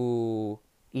who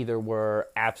either were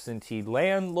absentee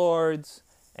landlords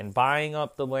and buying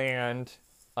up the land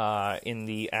in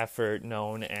the effort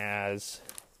known as,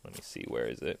 let me see, where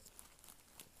is it?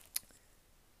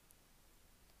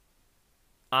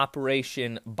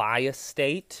 Operation Buy a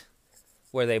State,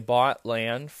 where they bought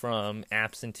land from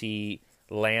absentee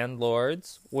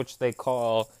landlords, which they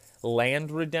call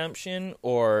land redemption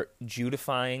or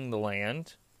Judifying the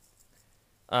land.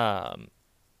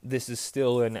 This is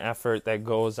still an effort that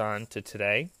goes on to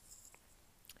today.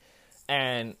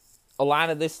 And a lot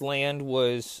of this land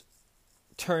was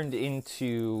turned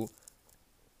into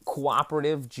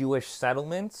cooperative Jewish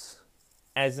settlements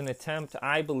as an attempt,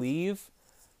 I believe,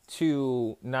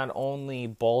 to not only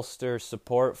bolster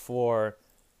support for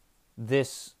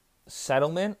this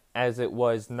settlement, as it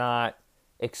was not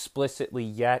explicitly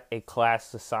yet a class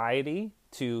society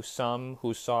to some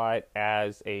who saw it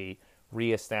as a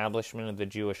reestablishment of the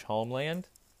Jewish homeland,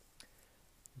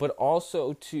 but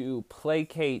also to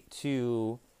placate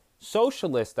to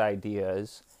socialist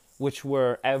ideas, which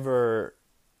were ever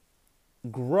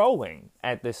growing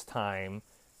at this time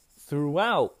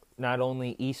throughout not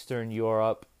only Eastern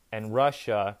Europe and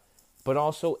Russia, but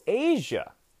also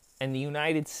Asia and the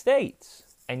United States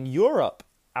and Europe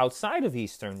outside of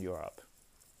Eastern Europe.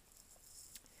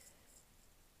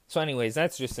 So anyways,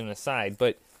 that's just an aside.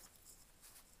 But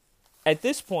at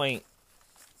this point,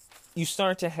 you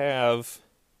start to have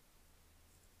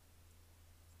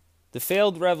the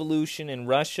failed revolution in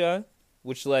Russia,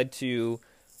 which led to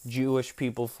Jewish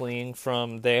people fleeing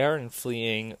from there and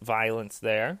fleeing violence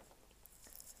there.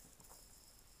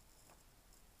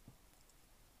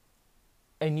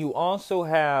 And you also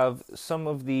have some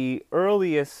of the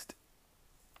earliest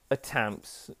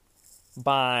attempts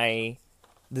by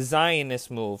the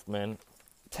Zionist movement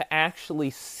to actually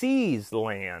seize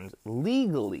land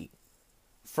legally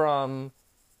from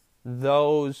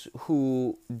those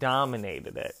who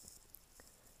dominated it.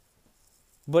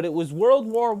 But it was World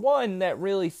War I that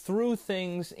really threw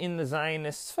things in the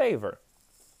Zionists' favor.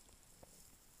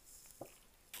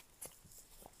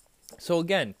 So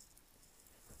again,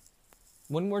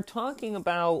 when we're talking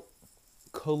about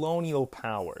colonial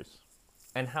powers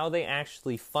and how they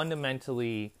actually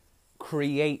fundamentally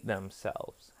create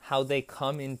themselves, how they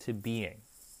come into being,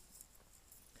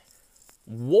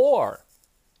 war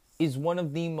is one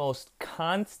of the most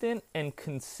constant and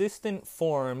consistent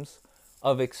forms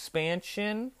of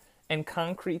expansion and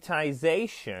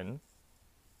concretization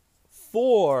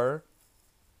for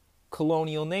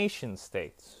colonial nation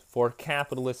states, for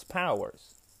capitalist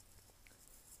powers.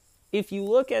 If you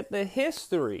look at the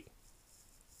history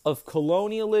of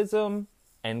colonialism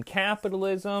and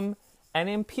capitalism and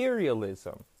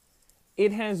imperialism,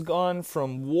 it has gone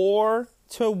from war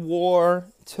to war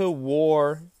to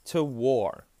war to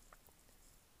war.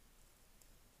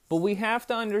 But we have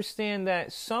to understand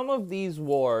that some of these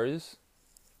wars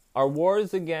are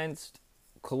wars against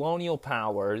colonial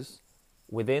powers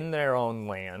within their own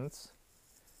lands.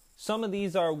 Some of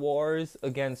these are wars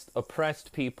against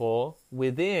oppressed people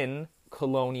within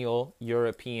colonial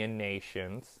European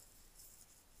nations.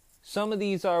 Some of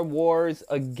these are wars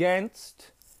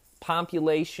against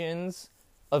populations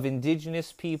of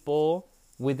indigenous people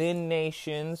within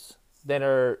nations that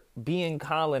are being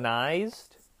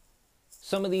colonized.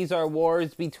 Some of these are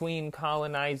wars between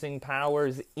colonizing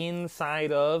powers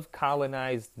inside of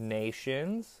colonized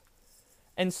nations.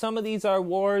 And some of these are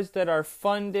wars that are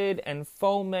funded and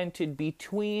fomented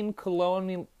between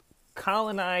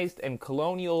colonized and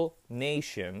colonial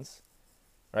nations.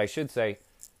 Or I should say,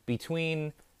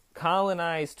 between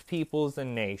colonized peoples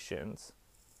and nations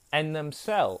and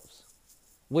themselves,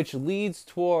 which leads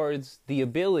towards the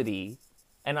ability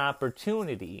and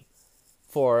opportunity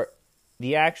for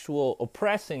the actual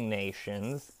oppressing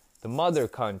nations, the mother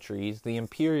countries, the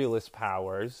imperialist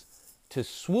powers, to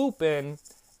swoop in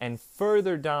and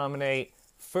further dominate,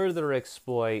 further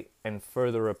exploit, and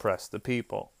further oppress the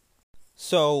people.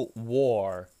 So,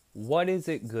 war, what is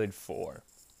it good for?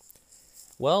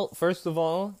 Well, first of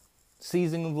all,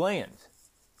 seizing of land.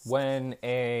 When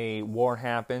a war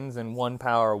happens and one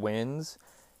power wins,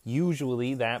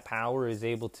 usually that power is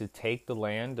able to take the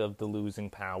land of the losing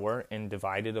power and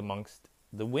divide it amongst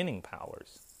the winning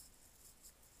powers.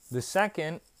 The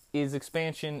second is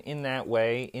expansion in that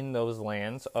way, in those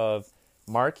lands, of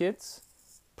markets,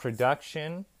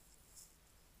 production,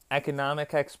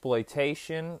 economic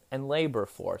exploitation, and labor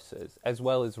forces, as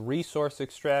well as resource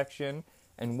extraction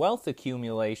and wealth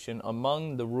accumulation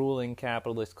among the ruling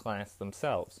capitalist class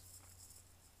themselves.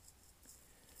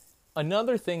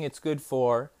 Another thing it's good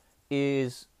for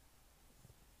is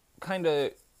kind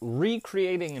of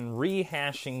recreating and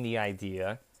rehashing the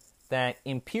idea that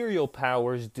imperial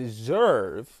powers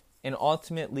deserve and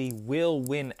ultimately will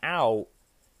win out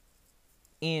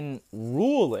in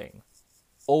ruling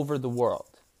over the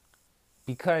world,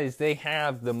 because they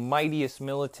have the mightiest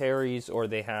militaries, or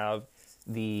they have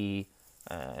the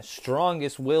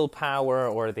strongest willpower,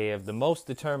 or they have the most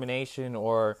determination,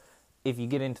 or if you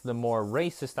get into the more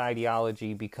racist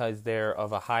ideology, because they're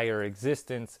of a higher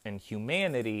existence and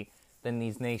humanity than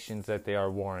these nations that they are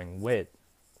warring with.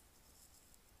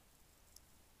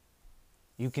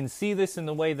 You can see this in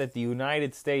the way that the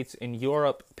United States and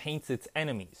Europe paints its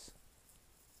enemies.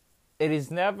 It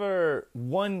is never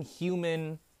one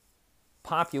human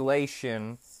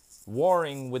population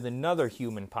warring with another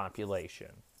human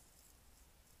population.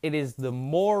 It is the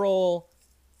moral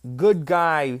good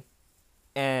guy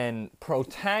and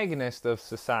protagonist of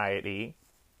society,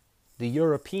 the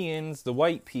Europeans, the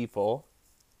white people,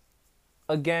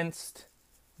 against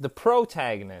the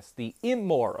protagonist, the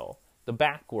immoral, the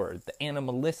backward, the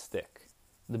animalistic,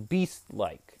 the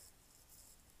beast-like.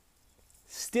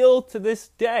 Still to this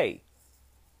day,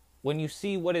 when you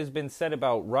see what has been said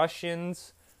about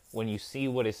Russians, when you see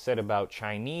what is said about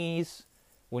Chinese,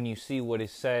 when you see what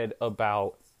is said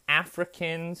about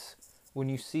Africans, when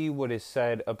you see what is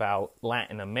said about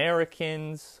Latin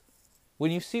Americans,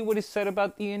 when you see what is said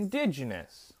about the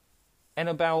indigenous, and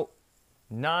about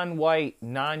non-white,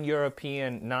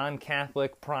 non-European,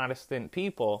 non-Catholic Protestant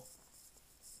people,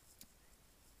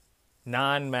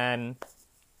 non-men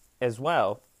as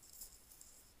well,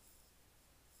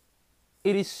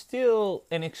 it is still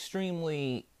an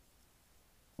extremely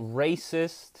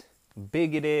racist,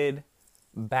 bigoted,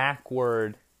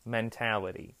 backward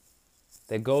mentality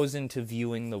that goes into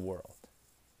viewing the world.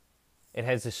 It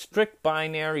has a strict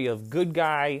binary of good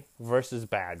guy versus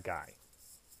bad guy.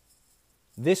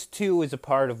 This too is a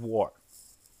part of war.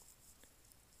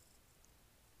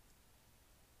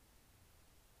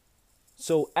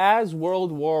 So as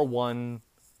World War I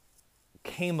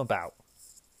came about,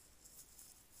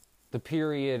 the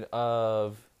period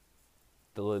of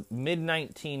the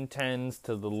mid-1910s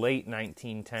to the late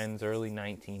 1910s, early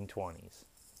 1920s,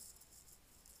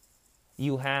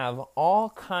 you have all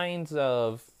kinds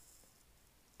of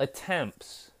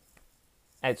attempts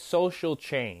at social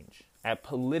change, at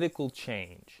political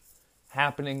change,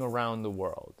 happening around the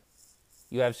world.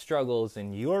 You have struggles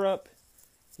in Europe.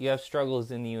 You have struggles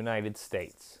in the United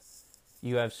States.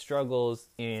 You have struggles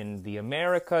in the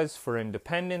Americas for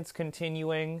independence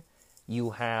continuing.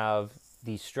 You have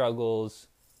the struggles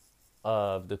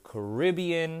of the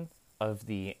Caribbean, of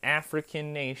the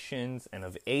African nations, and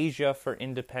of Asia for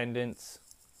independence.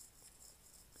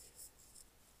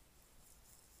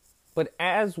 But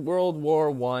as World War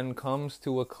I comes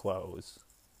to a close,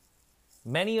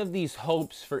 many of these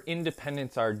hopes for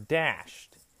independence are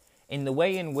dashed in the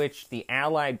way in which the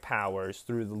Allied powers,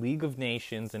 through the League of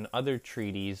Nations and other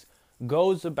treaties,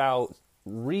 goes about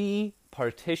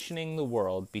repartitioning the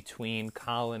world between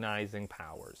colonizing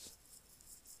powers.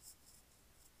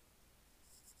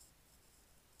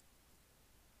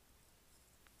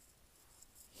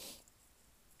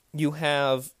 You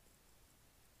have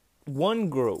one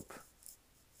group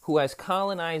who has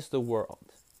colonized the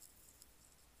world,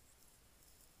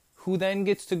 who then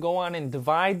gets to go on and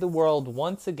divide the world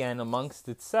once again amongst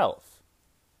itself,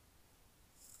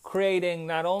 creating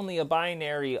not only a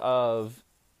binary of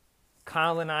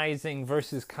colonizing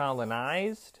versus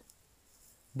colonized,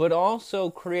 but also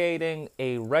creating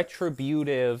a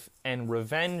retributive and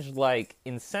revenge-like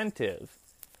incentive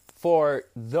for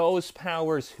those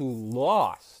powers who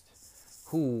lost,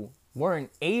 who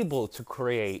weren't able to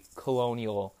create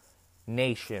colonial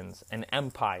nations and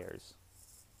empires,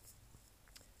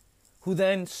 who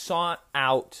then sought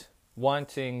out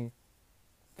wanting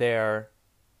their,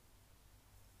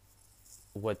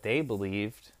 what they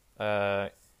believed,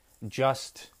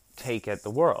 just take at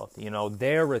the world. You know,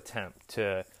 their attempt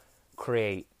to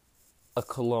create a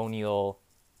colonial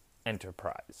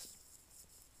enterprise.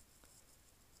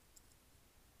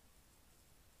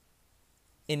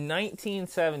 In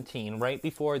 1917, right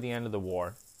before the end of the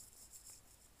war,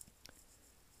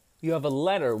 you have a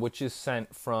letter which is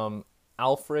sent from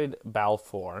Alfred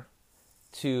Balfour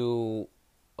to,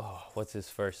 what's his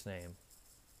first name?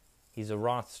 He's a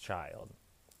Rothschild.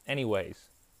 Anyways,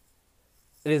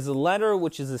 it is a letter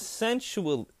which is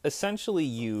essentially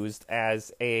used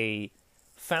as a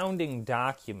founding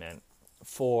document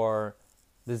for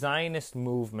the Zionist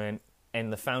movement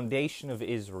and the foundation of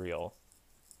Israel,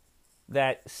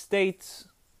 that states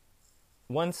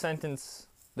one sentence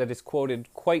that is quoted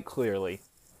quite clearly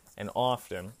and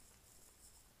often: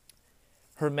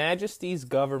 Her Majesty's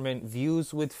government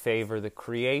views with favor the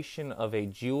creation of a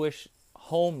Jewish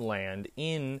homeland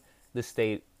in the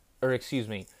state,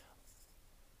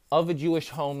 of a Jewish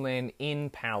homeland in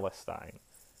Palestine.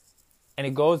 And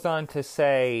it goes on to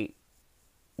say,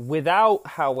 without,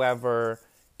 however,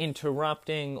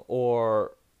 interrupting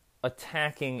or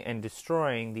attacking and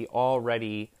destroying the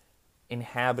already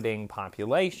inhabiting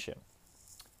population.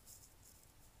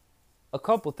 A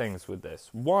couple things with this.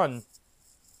 One,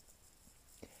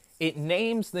 it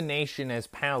names the nation as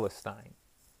Palestine,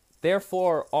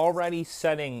 therefore already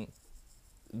setting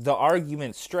the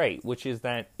argument straight, which is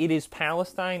that it is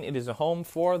Palestine, it is a home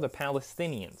for the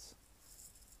Palestinians.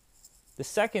 The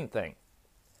second thing,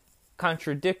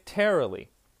 contradictorily,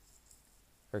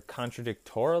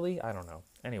 I don't know.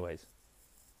 Anyways,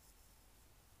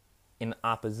 in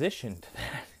opposition to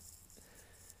that,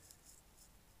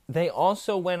 they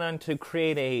also went on to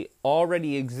create a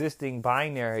already existing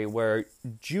binary where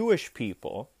Jewish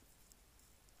people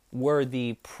were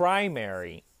the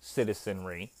primary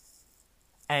citizenry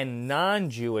and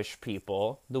non-Jewish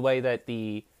people, the way that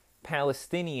the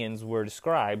Palestinians were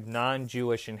described,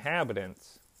 non-Jewish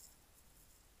inhabitants,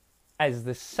 as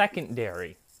the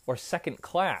secondary or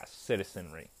second-class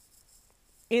citizenry.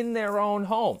 in their own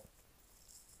home.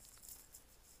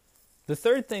 The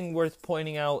third thing worth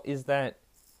pointing out is that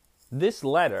this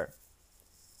letter,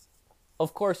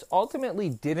 of course, ultimately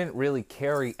didn't really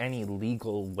carry any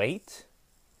legal weight.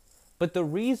 But the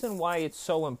reason why it's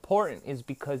so important is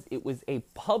because it was a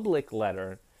public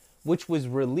letter which was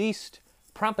released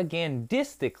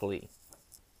propagandistically,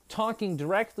 talking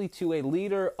directly to a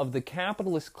leader of the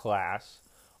capitalist class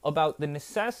about the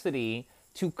necessity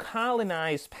to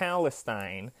colonize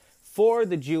Palestine for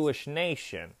the Jewish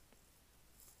nation.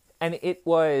 And it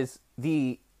was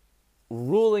the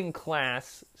ruling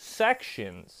class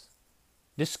sections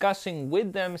discussing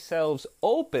with themselves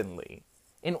openly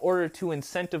in order to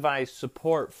incentivize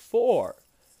support for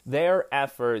their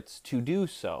efforts to do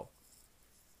so.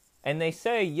 And they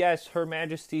say, yes, Her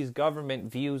Majesty's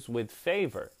government views with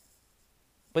favor.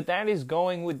 But that is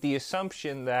going with the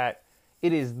assumption that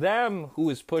it is them who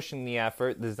is pushing the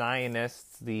effort, the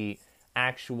Zionists, the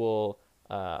actual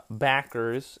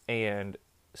backers and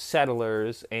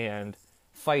settlers and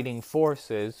fighting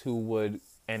forces who would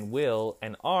and will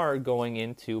and are going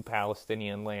into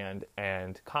Palestinian land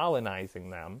and colonizing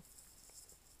them,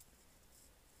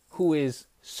 who is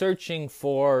searching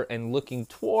for and looking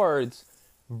towards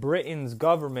Britain's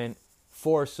government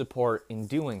for support in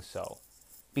doing so.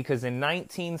 Because in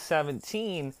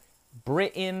 1917,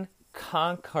 Britain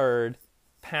conquered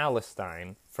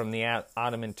Palestine from the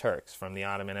Ottoman Turks, from the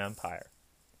Ottoman Empire.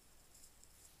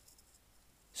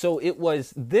 So it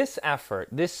was this effort,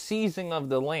 this seizing of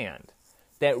the land,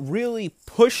 that really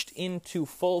pushed into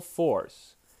full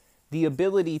force the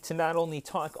ability to not only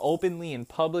talk openly and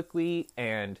publicly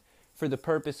and for the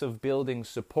purpose of building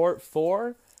support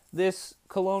for this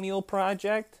colonial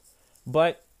project,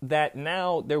 but that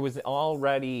now there was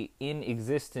already in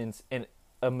existence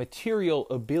a material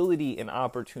ability and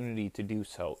opportunity to do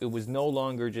so. It was no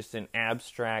longer just an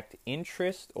abstract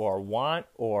interest or want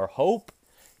or hope.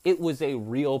 It was a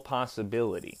real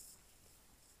possibility.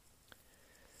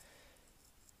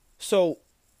 So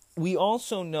we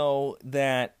also know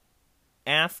that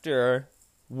after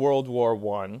World War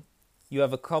I, you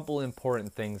have a couple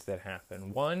important things that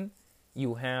happen. One,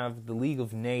 you have the League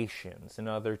of Nations and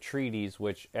other treaties,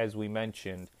 which, as we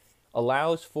mentioned,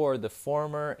 allows for the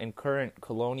former and current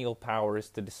colonial powers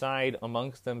to decide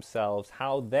amongst themselves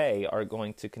how they are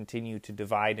going to continue to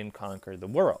divide and conquer the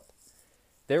world.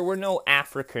 There were no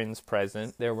Africans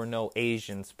present, there were no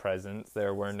Asians present,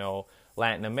 there were no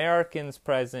Latin Americans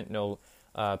present, no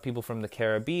people from the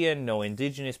Caribbean, no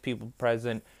indigenous people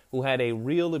present who had a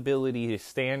real ability to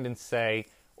stand and say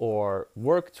or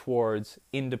work towards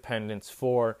independence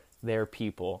for their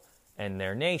people and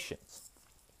their nations.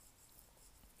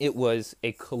 It was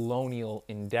a colonial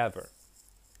endeavor.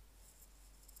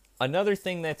 Another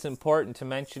thing that's important to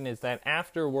mention is that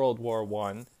after World War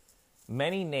I,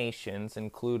 many nations,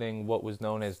 including what was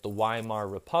known as the Weimar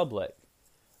Republic,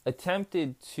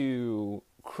 attempted to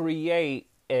create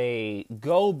a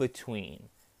go-between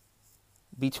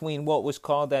between what was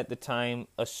called at the time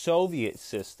a Soviet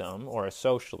system or a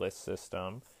socialist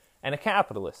system and a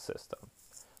capitalist system.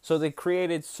 So they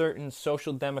created certain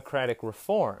social democratic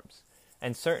reforms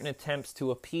and certain attempts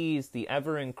to appease the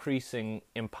ever-increasing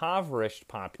impoverished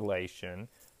population,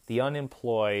 the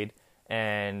unemployed,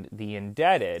 and the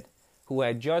indebted, who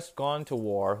had just gone to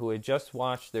war, who had just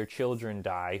watched their children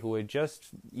die, who had just,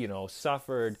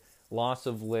 suffered loss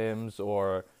of limbs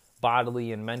or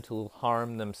bodily and mental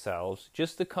harm themselves,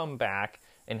 just to come back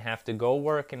and have to go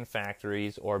work in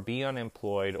factories or be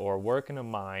unemployed or work in a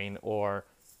mine or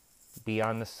be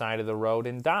on the side of the road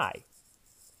and die.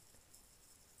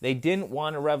 They didn't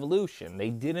want a revolution. They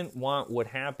didn't want what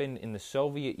happened in the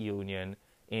Soviet Union,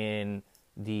 in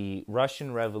the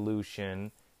Russian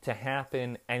Revolution, to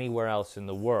happen anywhere else in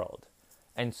the world.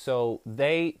 And so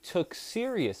they took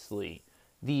seriously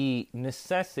the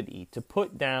necessity to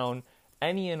put down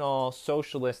any and all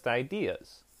socialist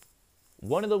ideas.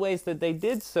 One of the ways that they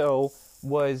did so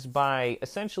was by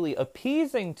essentially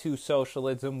appeasing to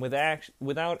socialism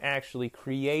without actually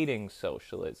creating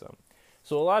socialism.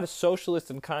 So a lot of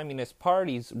socialist and communist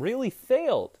parties really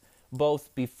failed,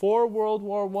 both before World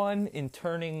War I in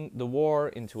turning the war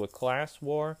into a class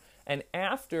war, and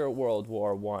after World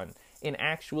War I in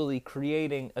actually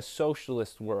creating a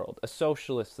socialist world, a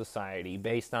socialist society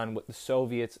based on what the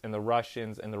Soviets and the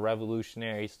Russians and the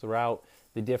revolutionaries throughout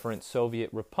the different Soviet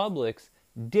republics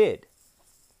did.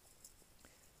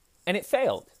 And it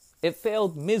failed. It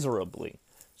failed miserably.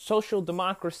 Social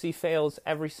democracy fails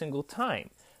every single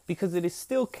time because it is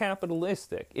still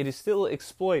capitalistic, it is still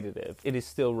exploitative, it is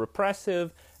still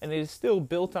repressive, and it is still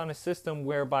built on a system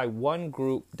whereby one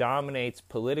group dominates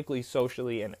politically,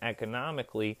 socially, and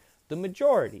economically the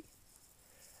majority.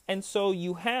 And so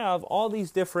you have all these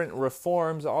different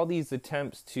reforms, all these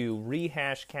attempts to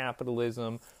rehash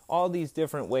capitalism, all these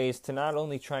different ways to not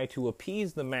only try to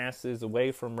appease the masses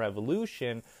away from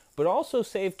revolution, but also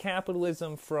save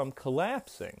capitalism from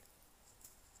collapsing.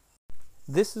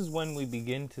 This is when we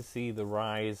begin to see the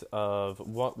rise of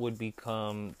what would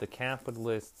become the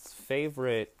capitalists'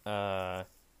 favorite,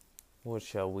 what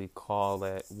shall we call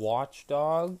it,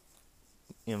 watchdog,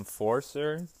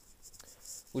 enforcer,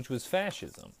 which was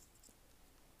fascism.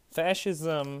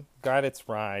 Fascism got its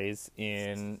rise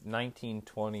in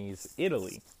 1920s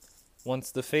Italy,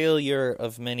 once the failure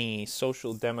of many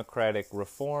social democratic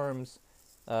reforms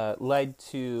led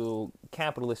to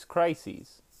capitalist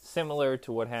crises, similar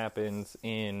to what happens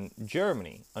in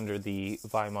Germany under the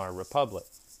Weimar Republic.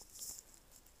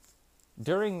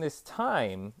 During this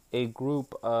time, a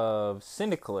group of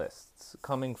syndicalists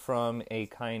coming from a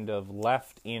kind of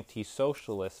left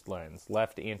anti-socialist lens,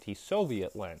 left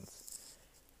anti-Soviet lens,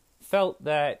 felt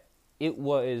that it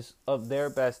was of their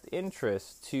best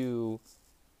interest to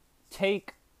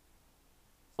take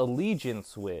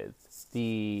allegiance with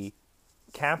the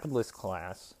capitalist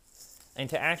class and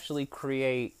to actually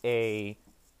create a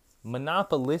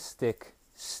monopolistic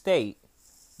state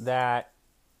that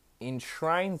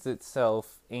enshrines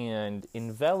itself and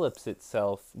envelops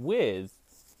itself with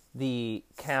the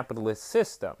capitalist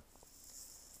system.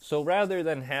 So rather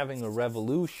than having a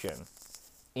revolution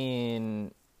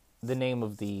in the name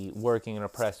of the working and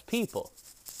oppressed people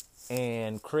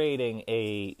and creating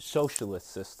a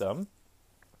socialist system,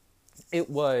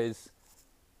 it was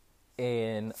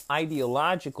an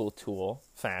ideological tool,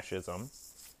 fascism,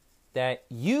 that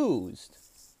used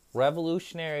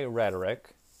revolutionary rhetoric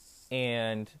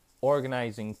and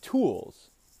organizing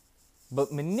tools,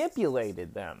 but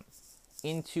manipulated them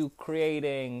into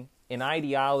creating an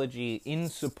ideology in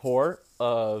support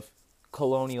of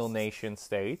colonial nation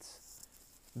states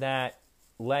that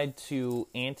led to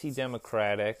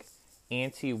anti-democratic,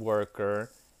 anti-worker,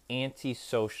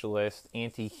 anti-socialist,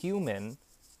 anti-human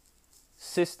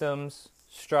systems,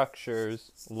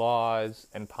 structures, laws,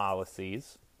 and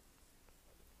policies.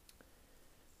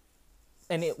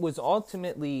 And it was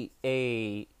ultimately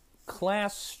a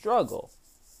class struggle,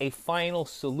 a final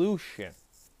solution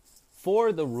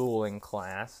for the ruling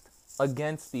class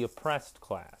against the oppressed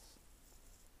class.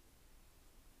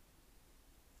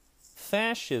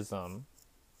 Fascism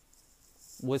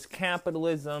was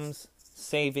capitalism's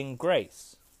saving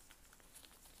grace,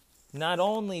 not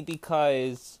only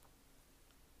because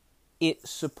it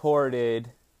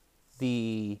supported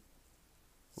the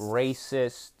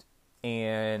racist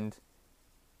and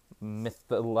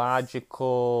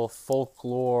mythological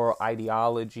folklore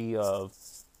ideology of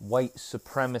white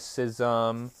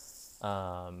supremacism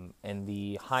and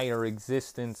the higher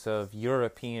existence of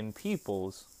European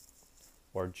peoples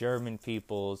or German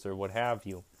peoples or what have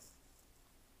you,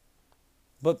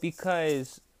 but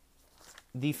because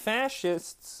the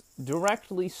fascists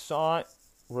directly sought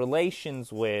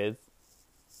relations with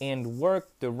and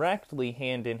worked directly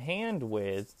hand in hand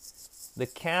with the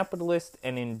capitalist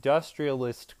and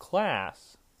industrialist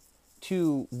class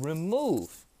to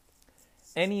remove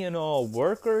any and all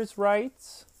workers'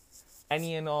 rights,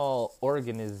 any and all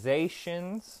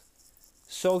organizations,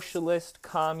 socialist,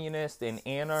 communist, and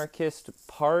anarchist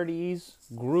parties,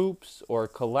 groups, or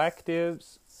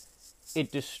collectives.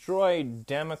 It destroyed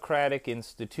democratic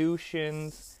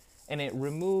institutions, and it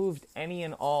removed any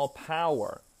and all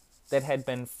power that had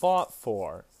been fought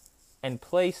for and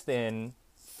placed in,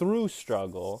 through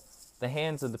struggle, the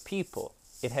hands of the people.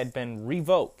 It had been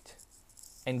revoked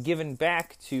and given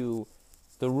back to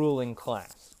the ruling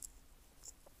class.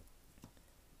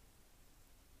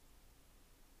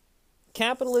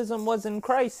 Capitalism was in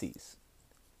crises.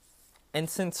 And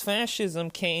since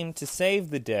fascism came to save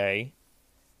the day,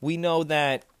 we know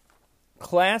that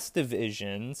class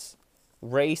divisions,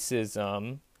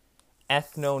 racism,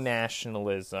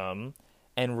 ethno-nationalism,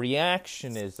 and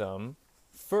reactionism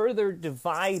further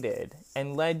divided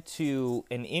and led to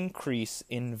an increase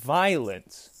in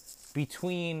violence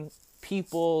between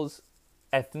peoples,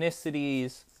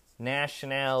 ethnicities,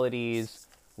 nationalities,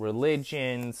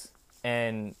 religions,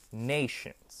 and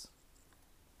nations.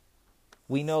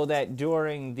 We know that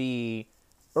during the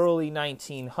early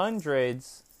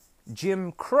 1900s,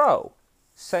 Jim Crow,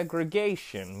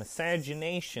 segregation,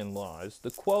 miscegenation laws, the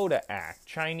Quota Act,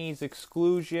 Chinese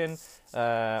exclusion,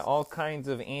 all kinds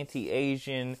of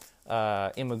anti-Asian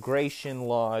immigration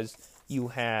laws. You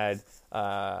had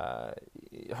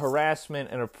harassment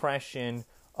and oppression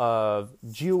of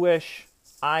Jewish,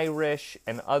 Irish,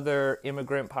 and other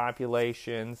immigrant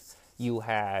populations. You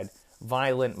had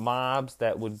violent mobs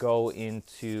that would go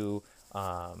into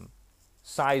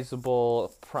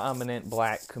sizable, prominent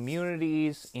black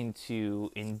communities,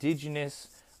 into indigenous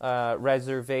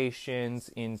reservations,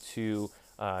 into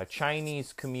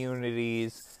Chinese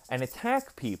communities, and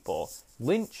attack people,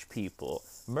 lynch people,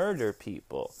 murder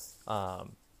people.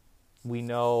 We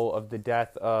know of the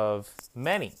death of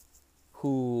many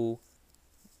who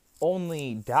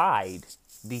only died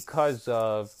because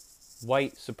of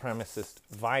white supremacist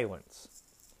violence.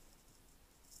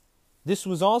 This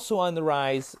was also on the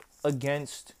rise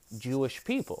against Jewish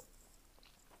people,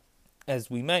 as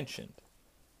we mentioned.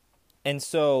 And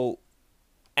so,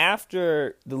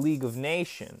 after the League of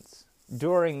Nations,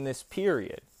 during this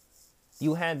period,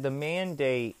 you had the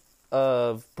mandate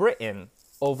of Britain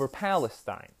over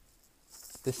Palestine.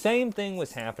 The same thing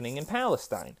was happening in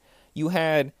Palestine. You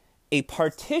had a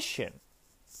partition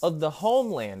of the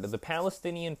homeland of the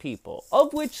Palestinian people,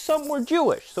 of which some were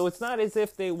Jewish. So it's not as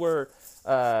if they were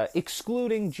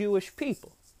excluding Jewish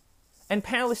people. And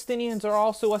Palestinians are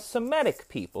also a Semitic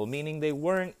people, meaning they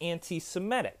weren't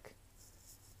anti-Semitic.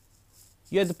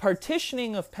 You had the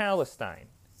partitioning of Palestine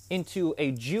into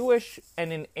a Jewish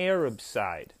and an Arab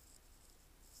side.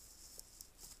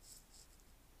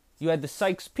 You had the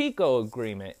Sykes-Picot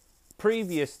Agreement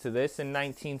previous to this in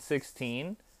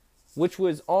 1916, which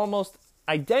was almost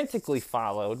identically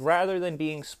followed. Rather than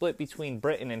being split between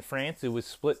Britain and France, it was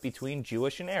split between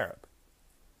Jewish and Arab.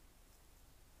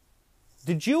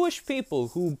 The Jewish people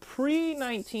who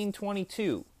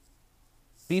pre-1922,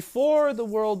 before the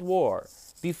World War,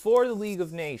 before the League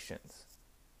of Nations,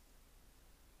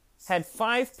 had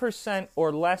 5%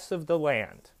 or less of the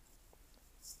land,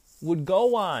 would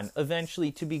go on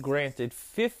eventually to be granted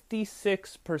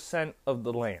 56% of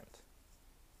the land.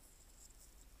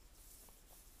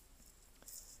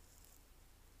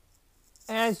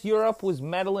 As Europe was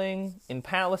meddling in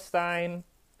Palestine,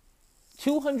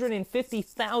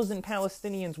 250,000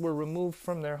 Palestinians were removed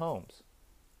from their homes.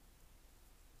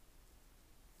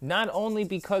 Not only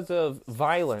because of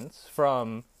violence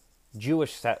from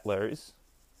Jewish settlers,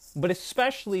 but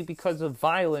especially because of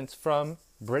violence from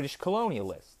British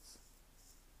colonialists.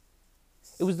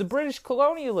 It was the British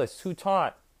colonialists who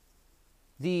taught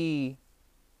the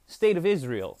State of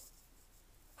Israel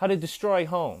how to destroy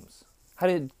homes, how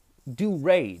to do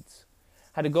raids,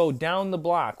 how to go down the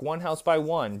block, one house by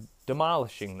one,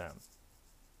 demolishing them.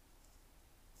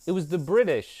 It was the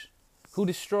British who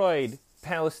destroyed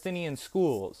Palestinian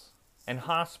schools and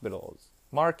hospitals,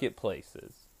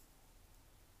 marketplaces,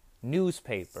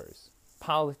 newspapers,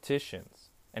 politicians,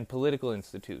 and political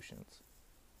institutions.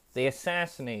 They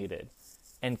assassinated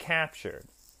and captured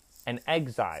and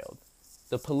exiled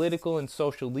the political and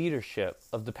social leadership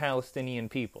of the Palestinian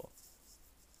people.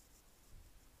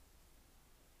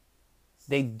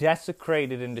 They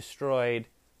desecrated and destroyed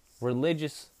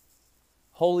religious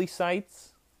holy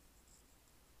sites.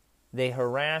 They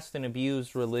harassed and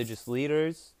abused religious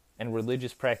leaders and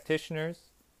religious practitioners,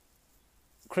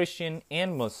 Christian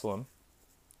and Muslim,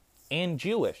 and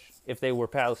Jewish, if they were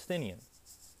Palestinian.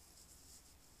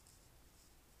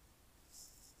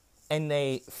 And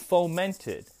they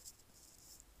fomented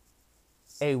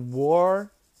a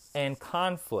war and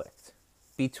conflict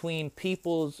between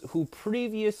peoples who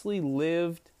previously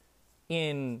lived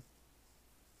in,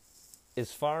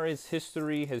 as far as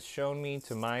history has shown me,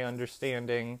 to my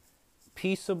understanding,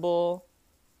 peaceable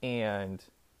and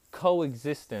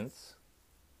coexistence.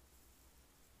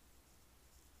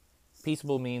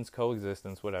 Peaceable means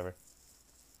coexistence, whatever.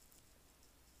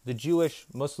 The Jewish,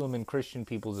 Muslim, and Christian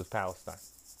peoples of Palestine.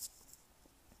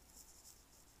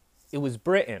 It was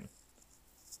Britain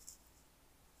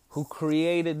who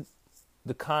created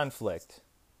the conflict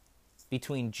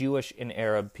between Jewish and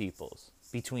Arab peoples,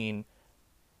 between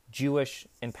Jewish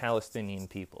and Palestinian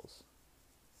peoples.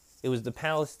 It was the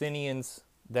Palestinians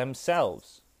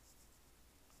themselves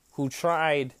who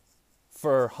tried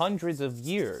for hundreds of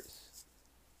years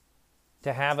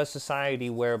to have a society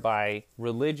whereby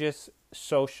religious,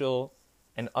 social,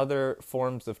 and other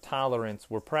forms of tolerance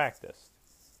were practiced.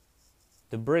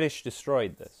 The British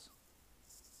destroyed this.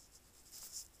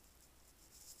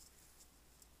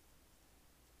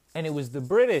 And it was the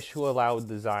British who allowed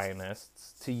the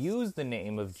Zionists to use the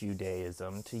name of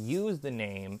Judaism, to use the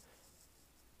name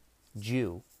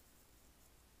Jew,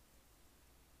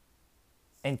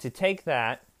 and to take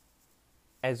that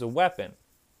as a weapon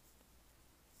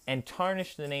and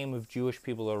tarnish the name of Jewish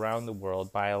people around the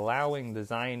world by allowing the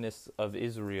Zionists of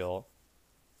Israel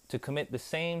to commit the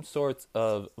same sorts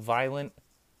of violent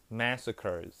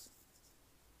massacres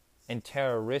and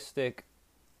terroristic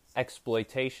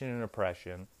exploitation and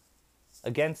oppression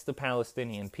against the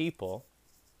Palestinian people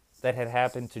that had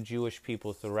happened to Jewish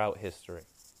people throughout history.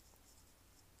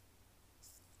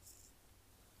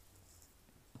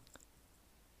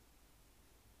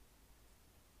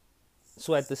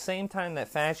 So at the same time that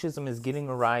fascism is getting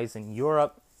a rise in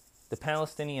Europe, the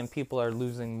Palestinian people are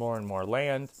losing more and more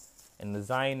land, and the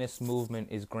Zionist movement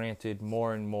is granted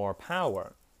more and more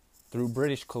power through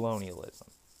British colonialism.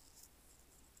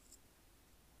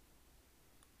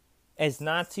 As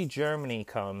Nazi Germany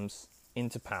comes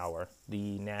into power,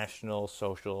 the National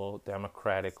Social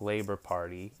Democratic Labor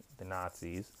Party, the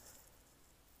Nazis,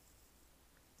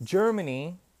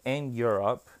 Germany and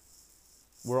Europe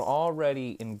were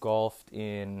already engulfed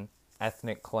in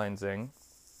ethnic cleansing,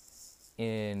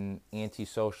 in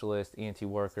anti-socialist,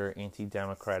 anti-worker,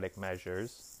 anti-democratic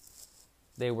measures.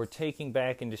 They were taking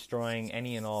back and destroying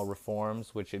any and all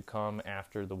reforms which had come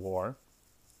after the war.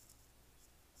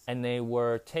 And they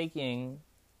were taking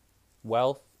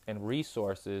wealth and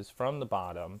resources from the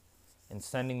bottom and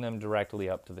sending them directly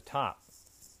up to the top,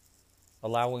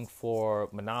 allowing for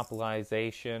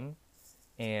monopolization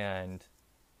and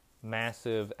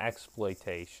massive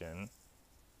exploitation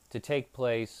to take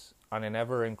place on an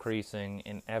ever-increasing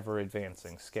and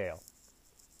ever-advancing scale.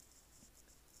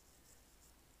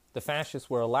 The fascists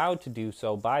were allowed to do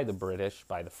so by the British,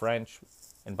 by the French,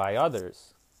 and by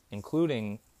others,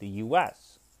 including the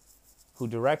U.S., who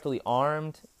directly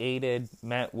armed, aided,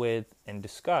 met with, and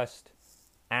discussed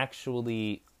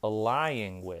actually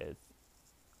allying with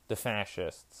the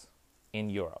fascists in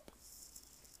Europe.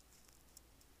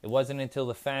 It wasn't until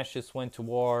the fascists went to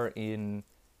war in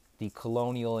the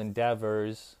colonial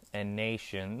endeavors and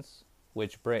nations,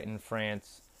 which Britain,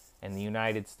 France, and the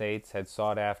United States had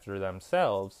sought after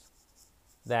themselves,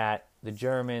 that the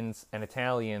Germans and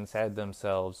Italians had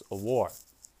themselves a war.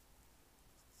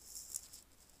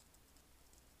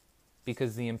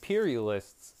 Because the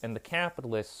imperialists and the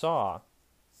capitalists saw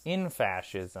in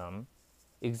fascism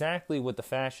exactly what the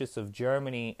fascists of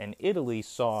Germany and Italy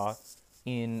saw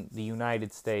in the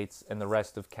United States and the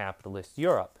rest of capitalist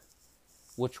Europe,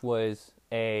 which was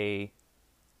a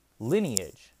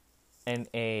lineage and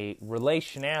a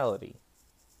relationality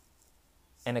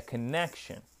and a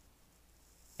connection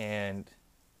and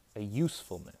a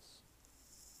usefulness.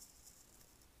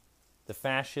 The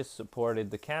fascists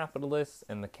supported the capitalists,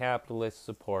 and the capitalists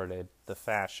supported the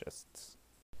fascists.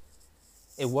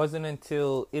 It wasn't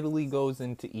until Italy goes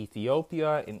into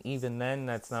Ethiopia, and even then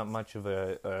that's not much of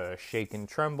a shake and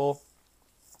tremble.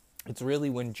 It's really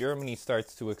when Germany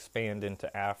starts to expand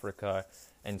into Africa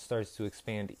and starts to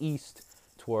expand east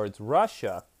towards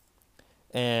Russia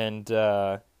and,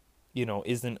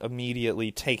 isn't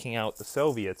immediately taking out the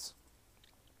Soviets,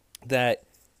 that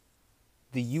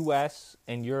the U.S.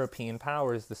 and European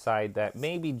powers decide that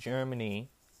maybe Germany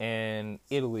and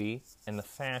Italy and the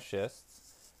fascists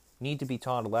need to be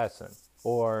taught a lesson,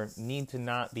 or need to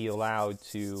not be allowed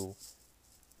to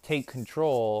take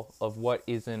control of what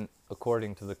isn't,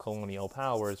 according to the colonial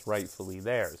powers, rightfully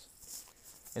theirs.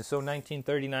 And so in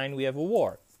 1939 we have a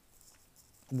war.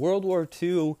 World War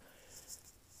II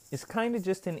is kind of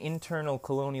just an internal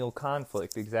colonial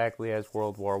conflict, exactly as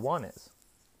World War I is.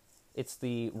 It's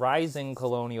the rising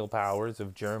colonial powers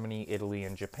of Germany, Italy,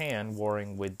 and Japan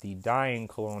warring with the dying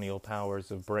colonial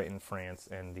powers of Britain, France,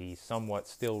 and the somewhat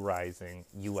still rising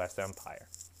U.S. empire.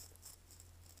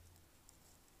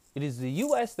 It is the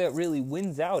U.S. that really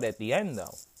wins out at the end,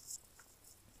 though.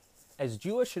 As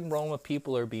Jewish and Roma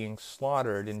people are being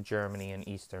slaughtered in Germany and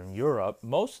Eastern Europe,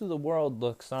 most of the world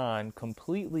looks on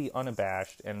completely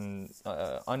unabashed and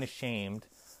unashamed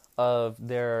of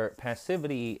their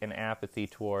passivity and apathy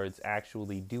towards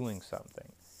actually doing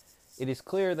something. It is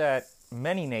clear that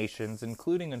many nations,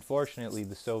 including unfortunately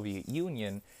the Soviet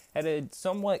Union, had a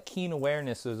somewhat keen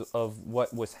awareness of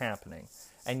what was happening,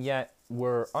 and yet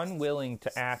were unwilling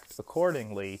to act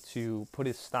accordingly to put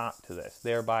a stop to this,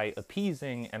 thereby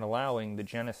appeasing and allowing the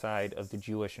genocide of the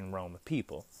Jewish and Roma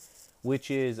people,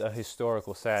 which is a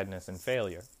historical sadness and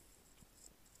failure.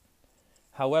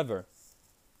 However,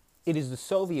 it is the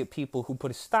Soviet people who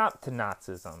put a stop to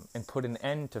Nazism and put an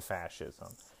end to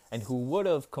fascism, and who would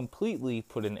have completely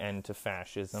put an end to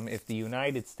fascism if the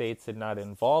United States had not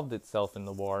involved itself in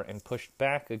the war and pushed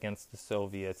back against the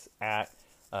Soviets at,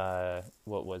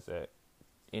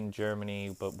 in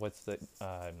Germany, but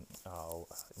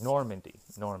Normandy.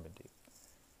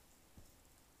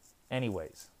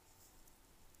 Anyways,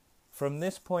 from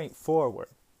this point forward,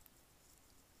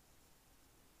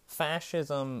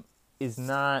 fascism is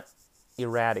not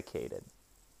eradicated.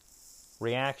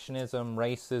 Reactionism,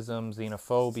 racism,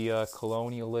 xenophobia,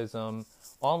 colonialism,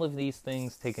 all of these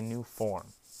things take a new form.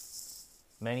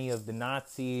 Many of the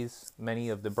Nazis, many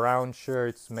of the brown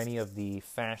shirts, many of the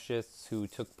fascists who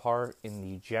took part in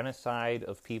the genocide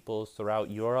of peoples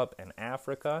throughout Europe and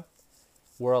Africa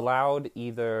were allowed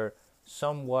either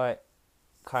somewhat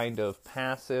kind of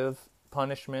passive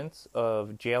punishments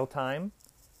of jail time,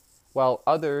 while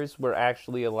others were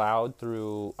actually allowed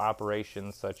through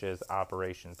operations such as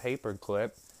Operation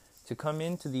Paperclip to come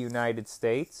into the United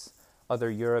States,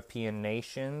 other European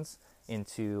nations,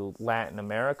 into Latin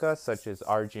America, such as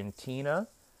Argentina,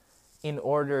 in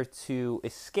order to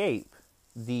escape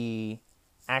the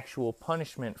actual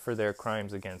punishment for their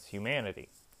crimes against humanity.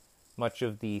 Much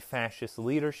of the fascist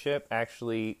leadership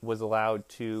actually was allowed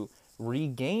to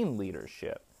regain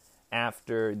leadership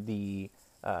after the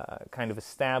kind of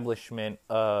establishment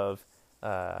of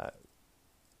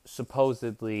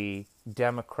supposedly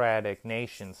democratic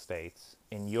nation states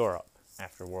in Europe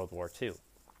after World War II.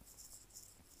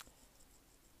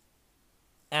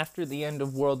 After the end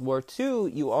of World War II,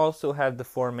 you also had the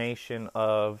formation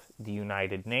of the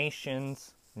United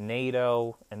Nations,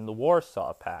 NATO, and the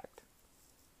Warsaw Pact.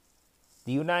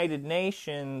 The United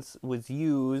Nations was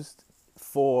used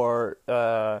for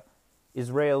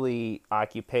Israeli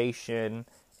occupation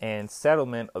and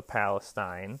settlement of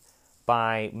Palestine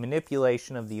by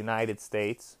manipulation of the United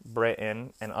States,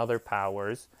 Britain, and other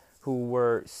powers who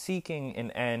were seeking an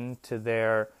end to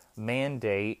their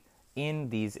mandate in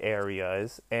these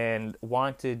areas and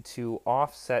wanted to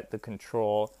offset the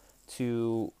control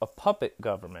to a puppet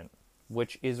government,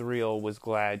 which Israel was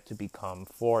glad to become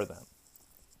for them.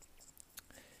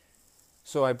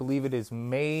 So I believe it is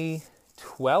May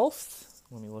 12th.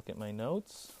 Let me look at my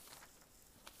notes.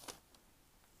 I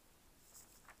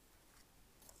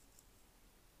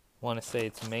want to say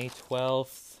it's May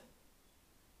 12th,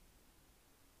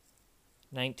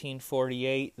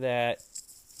 1948, that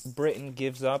Britain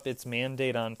gives up its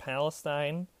mandate on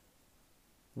Palestine,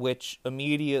 which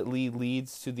immediately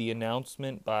leads to the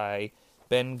announcement by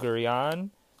Ben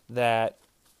Gurion that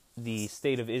the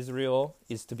State of Israel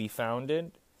is to be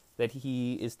founded, that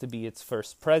he is to be its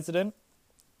first president.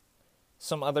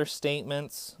 Some other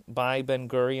statements by Ben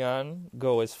Gurion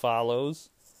go as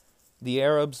follows: "The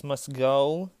Arabs must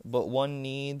go, but one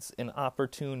needs an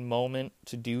opportune moment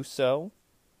to do so."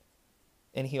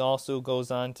 And he also goes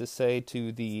on to say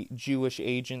to the Jewish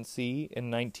Agency in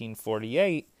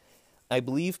 1948, "I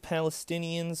believe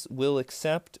Palestinians will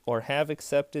accept or have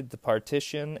accepted the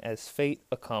partition as fait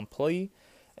accompli,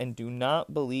 and do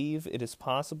not believe it is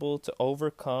possible to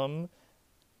overcome,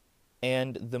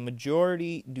 and the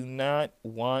majority do not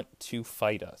want to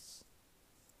fight us."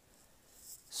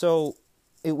 So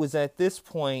it was at this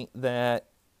point that,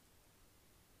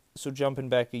 so jumping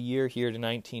back a year here to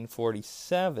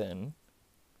 1947,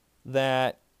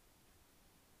 that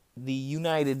the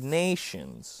United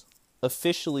Nations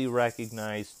officially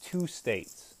recognized two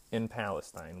states in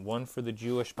Palestine, one for the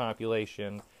Jewish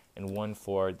population and one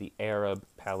for the Arab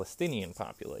Palestinian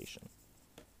population.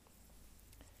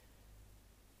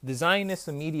 The Zionists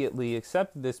immediately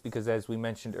accepted this because, as we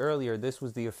mentioned earlier, this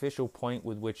was the official point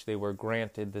with which they were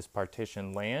granted this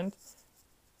partitioned land.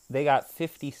 They got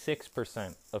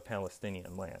 56% of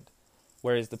Palestinian land,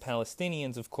 whereas the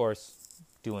Palestinians, of course,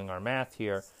 doing our math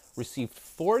here, received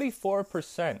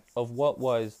 44% of what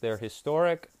was their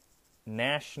historic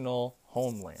national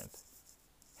homeland.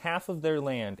 Half of their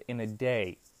land in a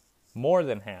day, more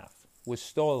than half, was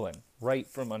stolen right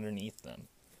from underneath them.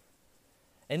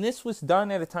 And this was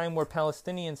done at a time where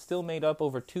Palestinians still made up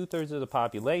over 2/3 of the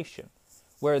population,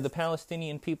 where the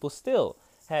Palestinian people still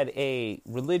had a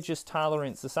religious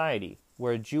tolerant society,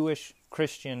 where Jewish,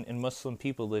 Christian, and Muslim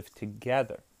people lived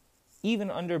together,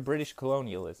 even under British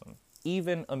colonialism,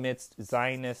 even amidst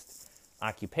Zionist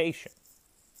occupation.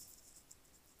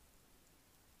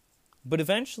 But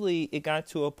eventually it got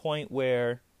to a point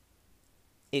where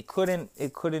it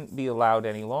couldn't be allowed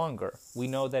any longer. We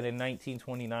know that in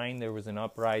 1929 there was an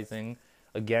uprising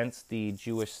against the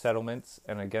Jewish settlements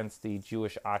and against the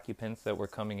Jewish occupants that were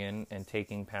coming in and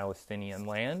taking Palestinian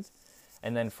land.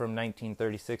 And then from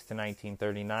 1936 to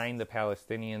 1939, the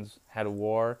Palestinians had a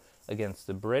war against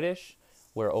the British,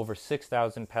 where over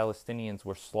 6,000 Palestinians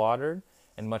were slaughtered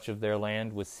and much of their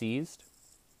land was seized.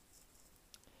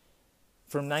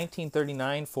 From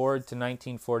 1939 forward to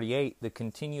 1948, the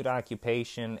continued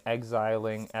occupation,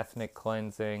 exiling, ethnic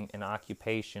cleansing, and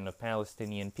occupation of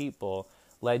Palestinian people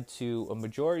led to a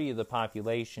majority of the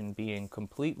population being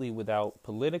completely without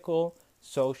political,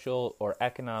 social, or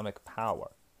economic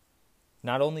power.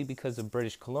 Not only because of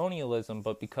British colonialism,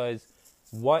 but because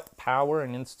what power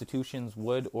and institutions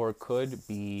would or could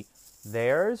be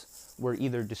theirs were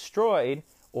either destroyed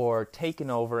or taken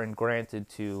over and granted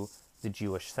to the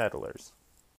Jewish settlers.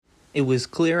 it was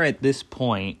clear at this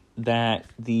point that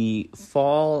the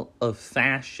fall of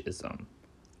fascism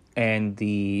and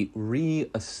the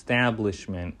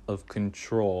re-establishment of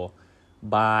control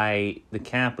by the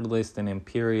capitalist and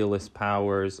imperialist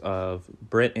powers of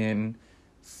Britain,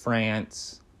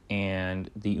 France, and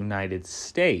the United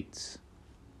States,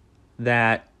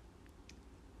 that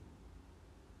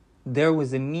there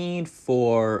was a need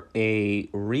for a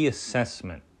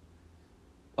reassessment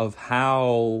of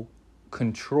how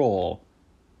control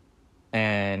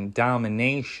and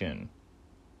domination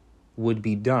would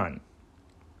be done.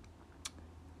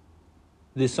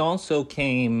 This also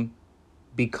came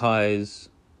because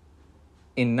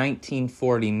in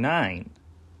 1949,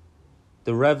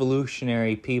 the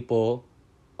revolutionary people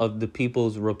of the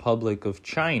People's Republic of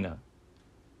China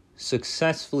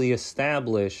successfully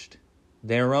established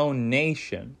their own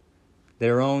nation,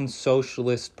 their own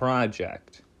socialist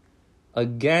project,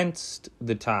 against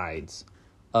the tides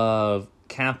of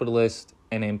capitalist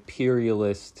and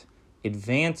imperialist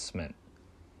advancement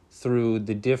through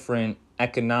the different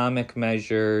economic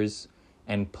measures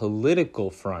and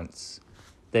political fronts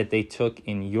that they took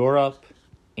in Europe,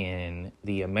 in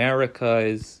the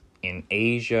Americas, in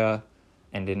Asia,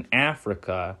 and in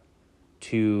Africa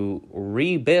to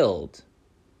rebuild,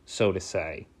 so to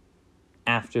say,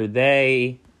 after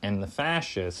they and the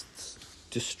fascists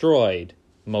destroyed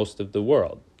most of the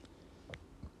world.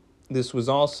 This was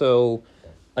also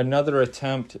another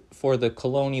attempt for the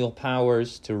colonial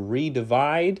powers to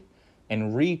redivide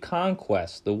and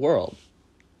reconquest the world.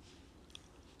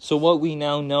 So what we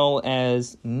now know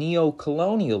as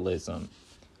neocolonialism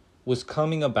was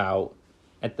coming about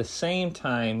at the same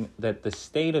time that the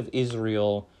State of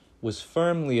Israel was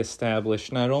firmly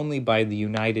established not only by the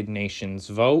United Nations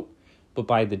vote, but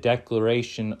by the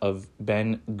declaration of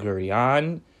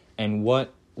Ben-Gurion and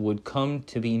what would come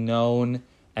to be known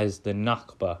as the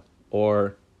Nakba,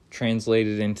 or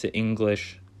translated into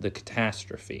English, the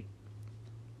catastrophe.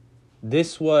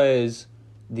 This was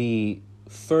the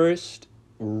first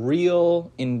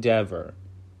real endeavor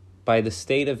by the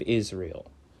State of Israel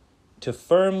to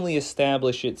firmly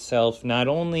establish itself not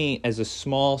only as a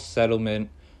small settlement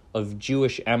of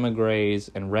Jewish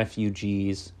emigres and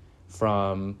refugees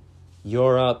from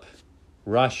Europe,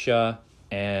 Russia,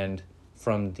 and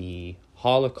from the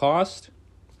Holocaust,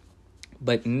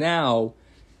 but now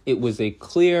it was a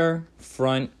clear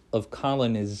front of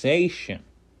colonization,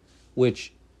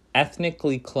 which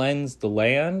ethnically cleansed the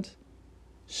land,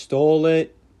 stole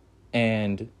it,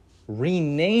 and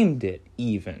renamed it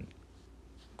even,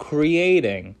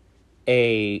 creating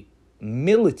a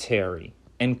military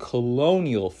and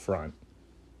colonial front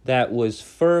that was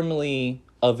firmly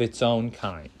of its own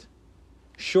kind.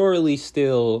 Surely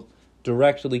still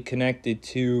directly connected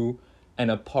to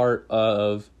and a part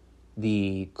of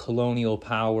the colonial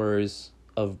powers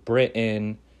of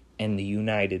Britain and the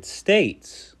United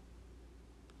States.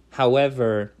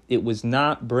 However, it was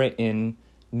not Britain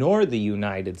nor the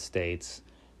United States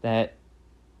that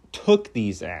took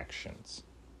these actions.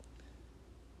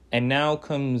 And now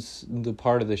comes the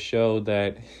part of the show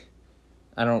that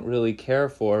I don't really care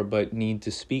for but need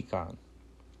to speak on.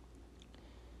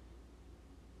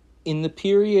 In the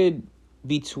period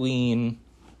between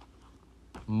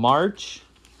March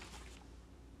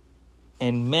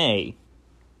and May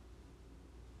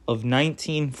of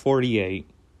 1948,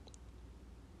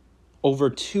 over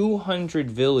 200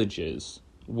 villages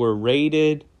were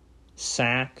raided,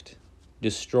 sacked,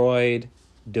 destroyed,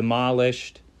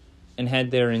 demolished, and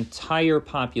had their entire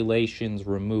populations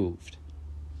removed.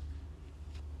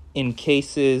 In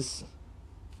cases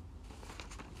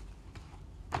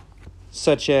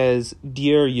such as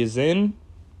Deir Yazin,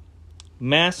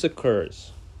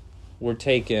 massacres were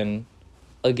taken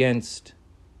against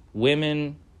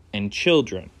women and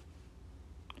children.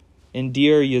 In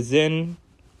Deir Yazin,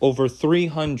 over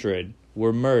 300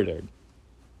 were murdered.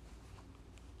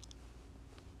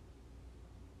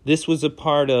 This was a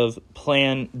part of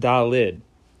Plan Dalet,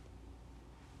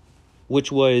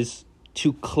 which was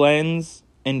to cleanse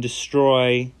and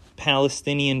destroy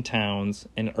Palestinian towns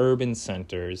and urban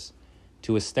centers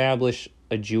to establish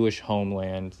a Jewish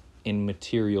homeland in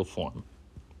material form.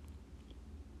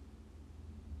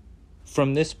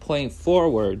 From this point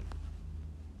forward,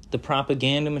 the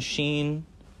propaganda machine,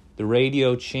 the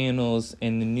radio channels,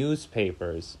 and the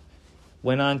newspapers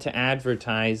went on to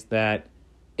advertise that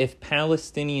if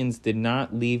Palestinians did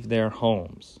not leave their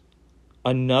homes,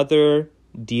 another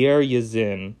Deir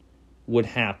Yazin would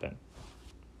happen,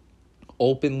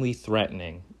 openly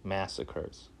threatening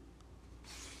massacres.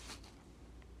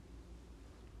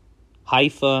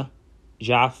 Haifa,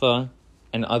 Jaffa,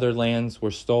 and other lands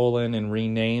were stolen and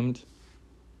renamed.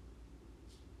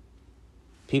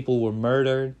 People were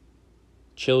murdered,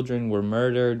 children were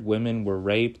murdered, women were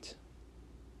raped,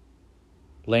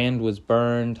 land was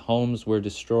burned, homes were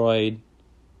destroyed,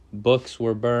 books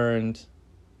were burned,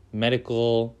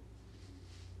 medical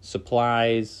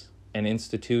supplies and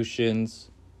institutions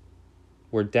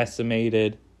were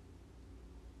decimated.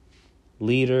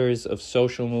 Leaders of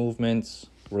social movements,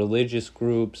 religious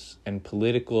groups, and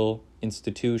political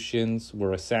institutions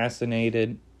were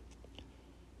assassinated.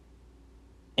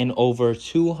 And over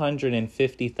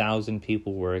 250,000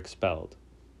 people were expelled,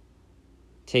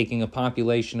 taking a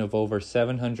population of over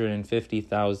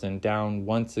 750,000 down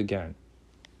once again.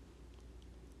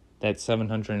 That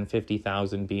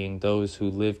 750,000 being those who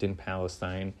lived in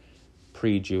Palestine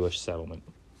pre-Jewish settlement.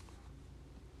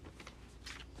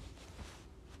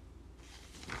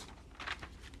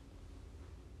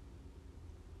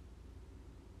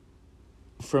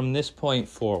 From this point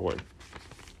forward,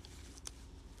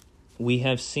 we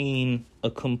have seen a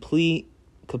complete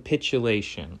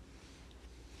capitulation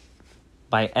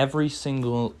by every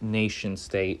single nation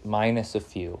state, minus a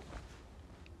few,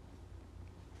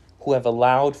 who have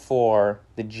allowed for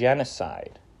the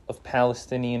genocide of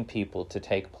Palestinian people to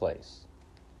take place.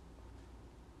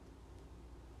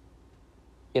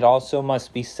 It also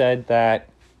must be said that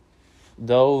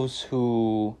those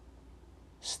who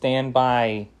stand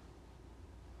by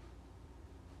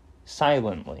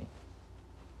silently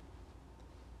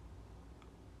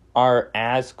are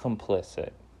as complicit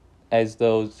as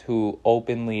those who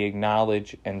openly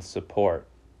acknowledge and support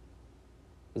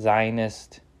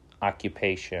Zionist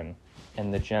occupation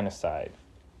and the genocide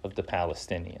of the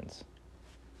Palestinians.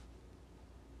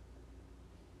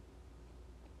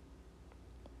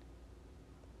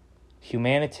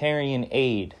 Humanitarian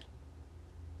aid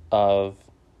of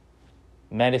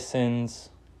medicines,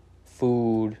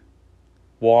 food,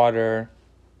 water,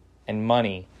 and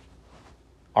money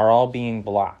are all being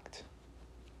blocked.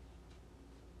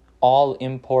 All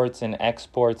imports and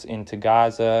exports into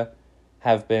Gaza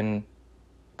have been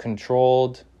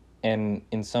controlled and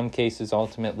in some cases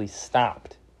ultimately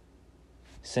stopped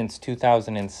since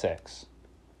 2006.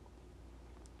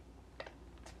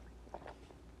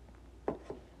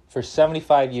 For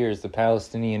 75 years, the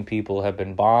Palestinian people have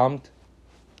been bombed.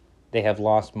 They have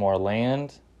lost more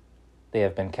land. They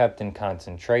have been kept in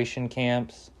concentration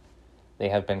camps. They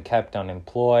have been kept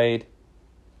unemployed.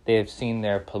 They have seen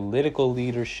their political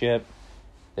leadership,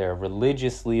 their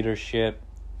religious leadership,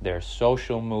 their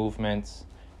social movements,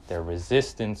 their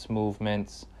resistance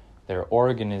movements, their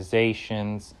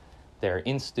organizations, their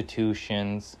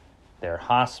institutions, their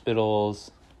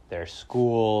hospitals, their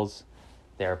schools,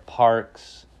 their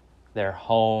parks, their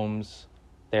homes,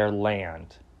 their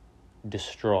land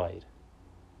destroyed.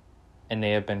 And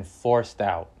they have been forced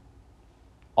out.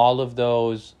 All of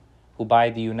those who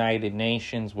by the United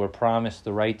Nations were promised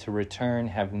the right to return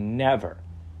have never,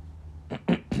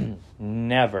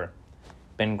 never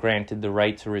been granted the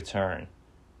right to return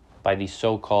by the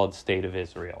so-called State of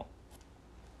Israel.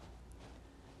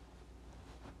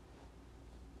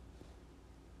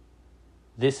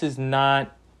 This is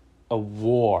not a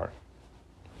war,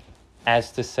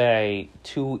 as to say,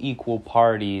 two equal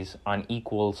parties on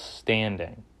equal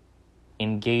standing,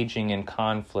 engaging in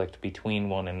conflict between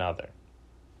one another.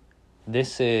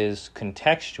 This is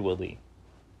contextually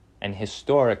and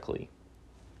historically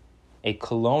a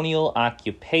colonial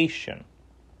occupation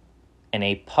and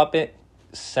a puppet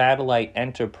satellite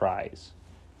enterprise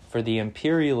for the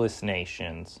imperialist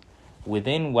nations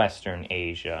within Western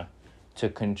Asia to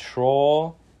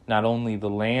control not only the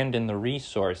land and the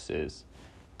resources,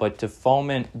 but to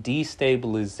foment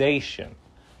destabilization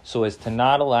so as to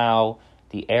not allow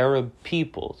the Arab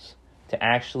peoples to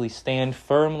actually stand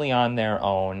firmly on their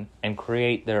own and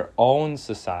create their own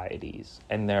societies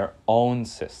and their own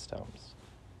systems.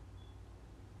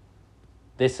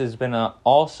 This has been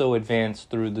also advanced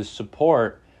through the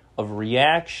support of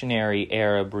reactionary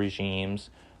Arab regimes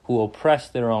who oppress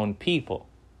their own people.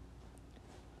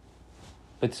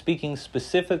 But speaking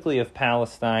specifically of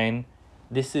Palestine,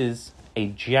 this is a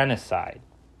genocide,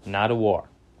 not a war.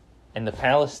 And the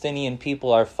Palestinian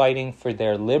people are fighting for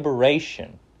their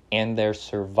liberation and their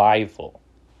survival.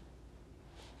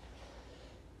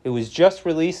 It was just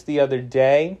released the other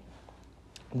day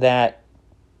that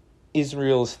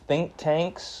Israel's think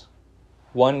tanks,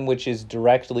 one which is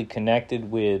directly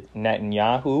connected with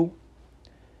Netanyahu,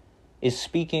 is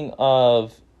speaking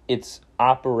of its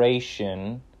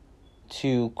operation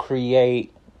to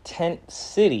create tent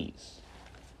cities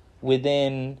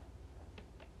within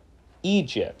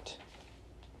Egypt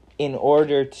in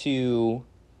order to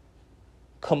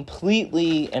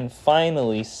completely and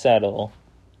finally settle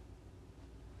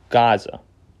Gaza.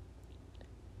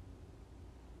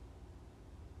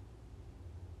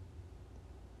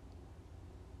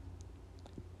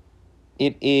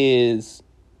 It is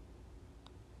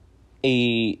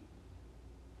a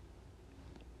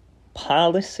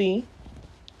policy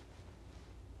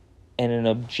and an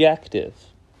objective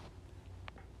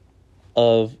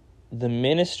of the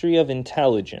Ministry of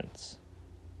Intelligence,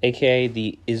 aka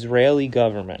the Israeli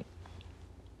government,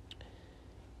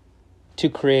 to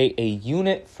create a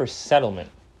unit for settlement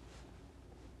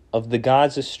of the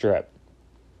Gaza Strip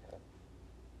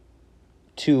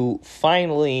to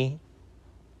finally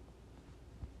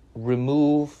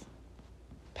remove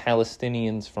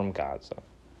Palestinians from Gaza.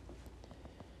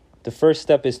 The first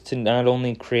step is to not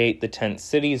only create the tent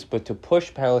cities, but to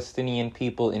push Palestinian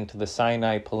people into the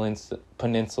Sinai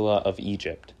Peninsula of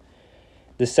Egypt.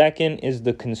 The second is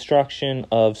the construction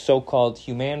of so-called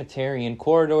humanitarian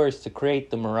corridors to create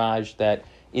the mirage that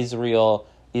Israel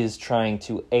is trying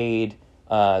to aid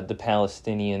the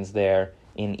Palestinians there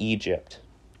in Egypt.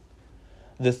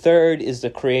 The third is the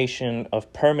creation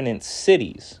of permanent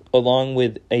cities, along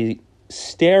with a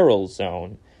sterile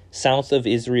zone south of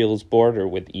Israel's border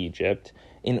with Egypt,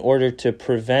 in order to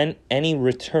prevent any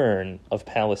return of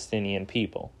Palestinian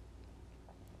people.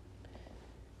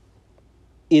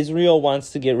 Israel wants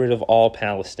to get rid of all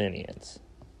Palestinians.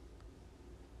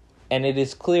 And it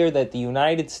is clear that the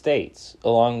United States,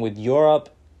 along with Europe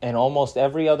and almost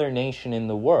every other nation in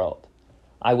the world,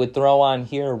 I would throw on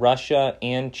here Russia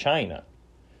and China,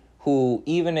 who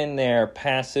even in their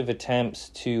passive attempts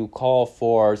to call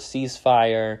for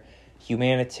ceasefire,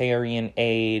 humanitarian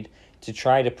aid, to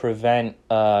try to prevent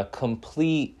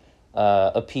complete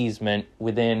appeasement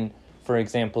within, for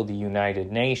example, the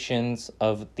United Nations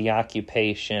of the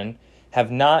occupation, have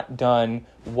not done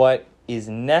what is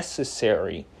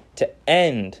necessary to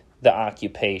end the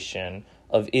occupation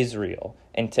of Israel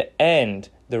and to end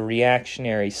the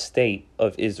reactionary state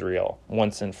of Israel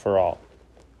once and for all.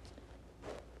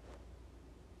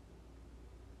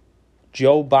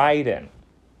 Joe Biden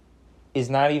is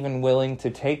not even willing to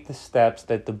take the steps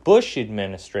that the Bush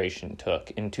administration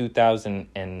took in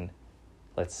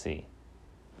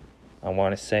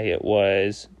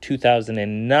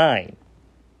 2009,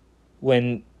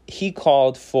 when he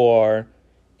called for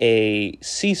a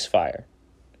ceasefire.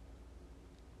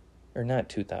 Or not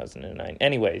 2009.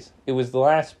 Anyways, it was the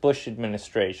last Bush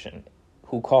administration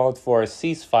who called for a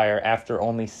ceasefire after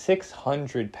only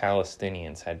 600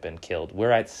 Palestinians had been killed.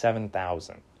 We're at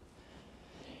 7,000.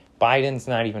 Biden's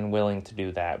not even willing to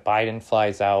do that. Biden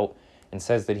flies out and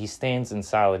says that he stands in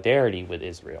solidarity with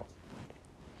Israel.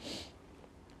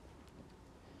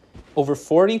 Over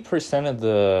 40% of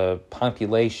the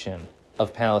population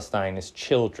of Palestine is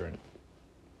children,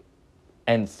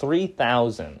 and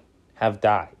 3,000 have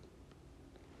died.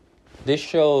 This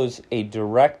shows a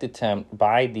direct attempt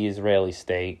by the Israeli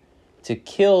state to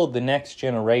kill the next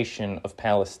generation of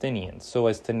Palestinians so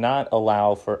as to not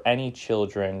allow for any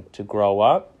children to grow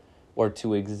up or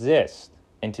to exist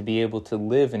and to be able to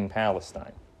live in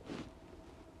Palestine.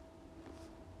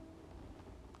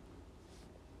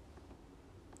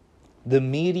 The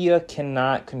media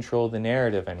cannot control the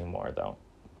narrative anymore, though.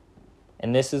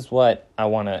 And this is what I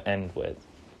want to end with.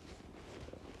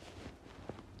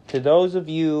 To those of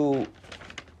you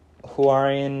who are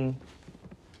in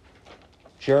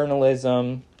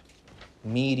journalism,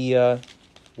 media,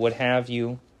 what have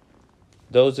you,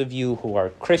 those of you who are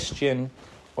Christian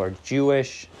or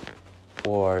Jewish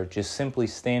or just simply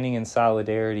standing in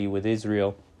solidarity with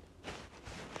Israel,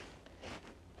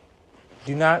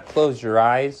 do not close your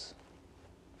eyes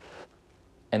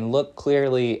and look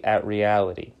clearly at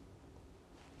reality.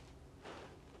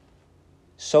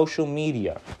 Social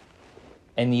media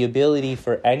and the ability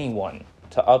for anyone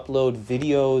to upload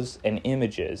videos and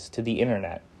images to the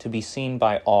internet to be seen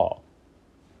by all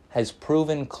has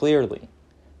proven clearly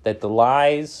that the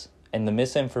lies and the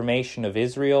misinformation of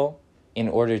Israel in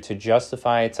order to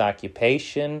justify its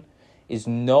occupation is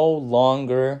no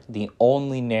longer the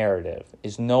only narrative,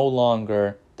 is no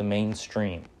longer the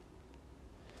mainstream.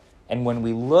 And when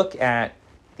we look at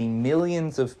the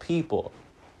millions of people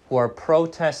who are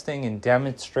protesting and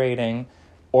demonstrating,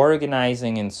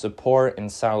 organizing in support and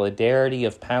solidarity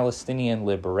of Palestinian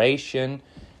liberation,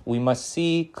 we must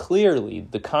see clearly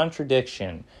the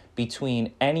contradiction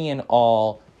between any and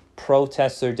all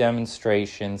protests or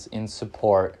demonstrations in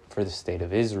support for the state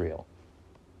of Israel.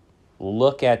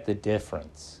 Look at the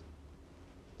difference.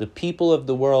 The people of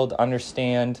the world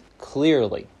understand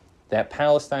clearly that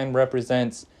Palestine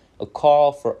represents a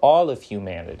call for all of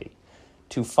humanity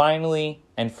to finally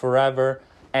and forever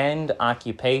end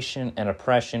occupation and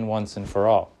oppression once and for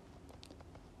all.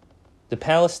 The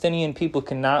Palestinian people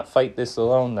cannot fight this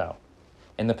alone, though.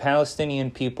 And the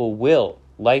Palestinian people will,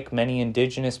 like many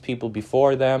indigenous people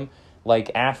before them,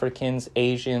 like Africans,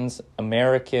 Asians,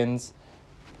 Americans,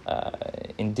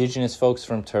 indigenous folks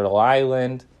from Turtle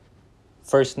Island,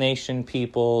 First Nation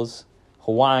peoples,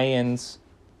 Hawaiians,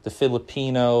 the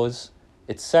Filipinos,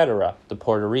 etc., the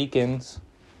Puerto Ricans,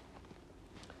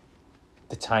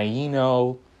 the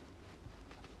Taino,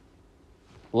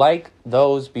 like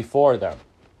those before them.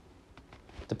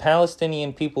 The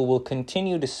Palestinian people will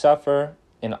continue to suffer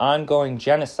an ongoing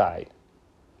genocide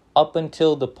up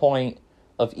until the point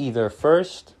of either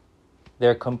first,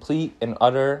 their complete and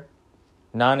utter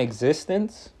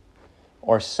non-existence,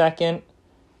 or second,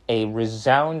 a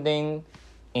resounding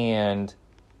and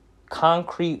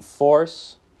concrete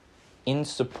force in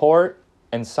support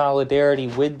and solidarity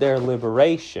with their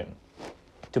liberation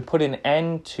to put an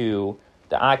end to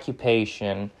the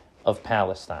occupation of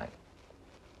Palestine.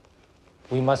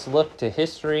 We must look to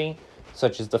history,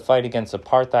 such as the fight against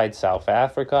apartheid South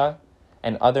Africa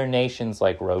and other nations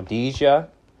like Rhodesia,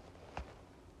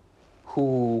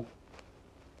 who,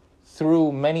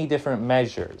 through many different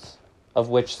measures, of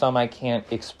which some I can't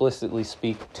explicitly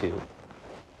speak to,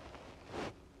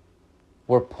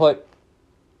 were put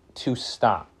to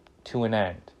stop, to an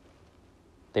end.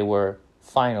 They were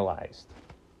finalized.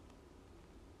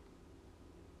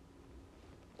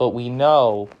 But we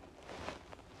know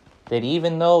that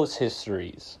even those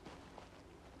histories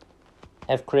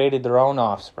have created their own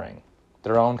offspring,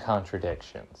 their own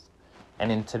contradictions.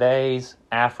 And in today's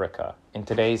Africa, in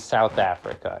today's South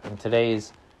Africa, in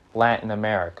today's Latin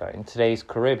America, in today's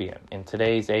Caribbean, in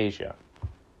today's Asia,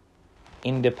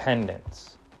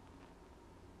 independence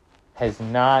has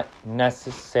not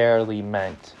necessarily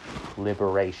meant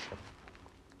liberation.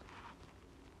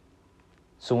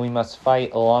 So we must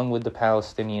fight along with the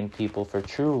Palestinian people for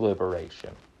true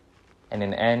liberation and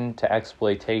an end to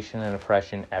exploitation and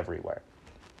oppression everywhere.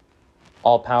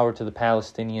 All power to the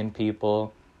Palestinian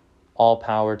people, all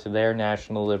power to their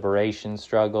national liberation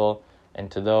struggle, and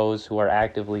to those who are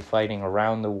actively fighting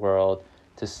around the world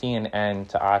to see an end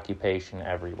to occupation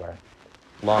everywhere.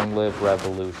 Long live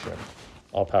revolution.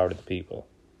 All power to the people.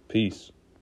 Peace.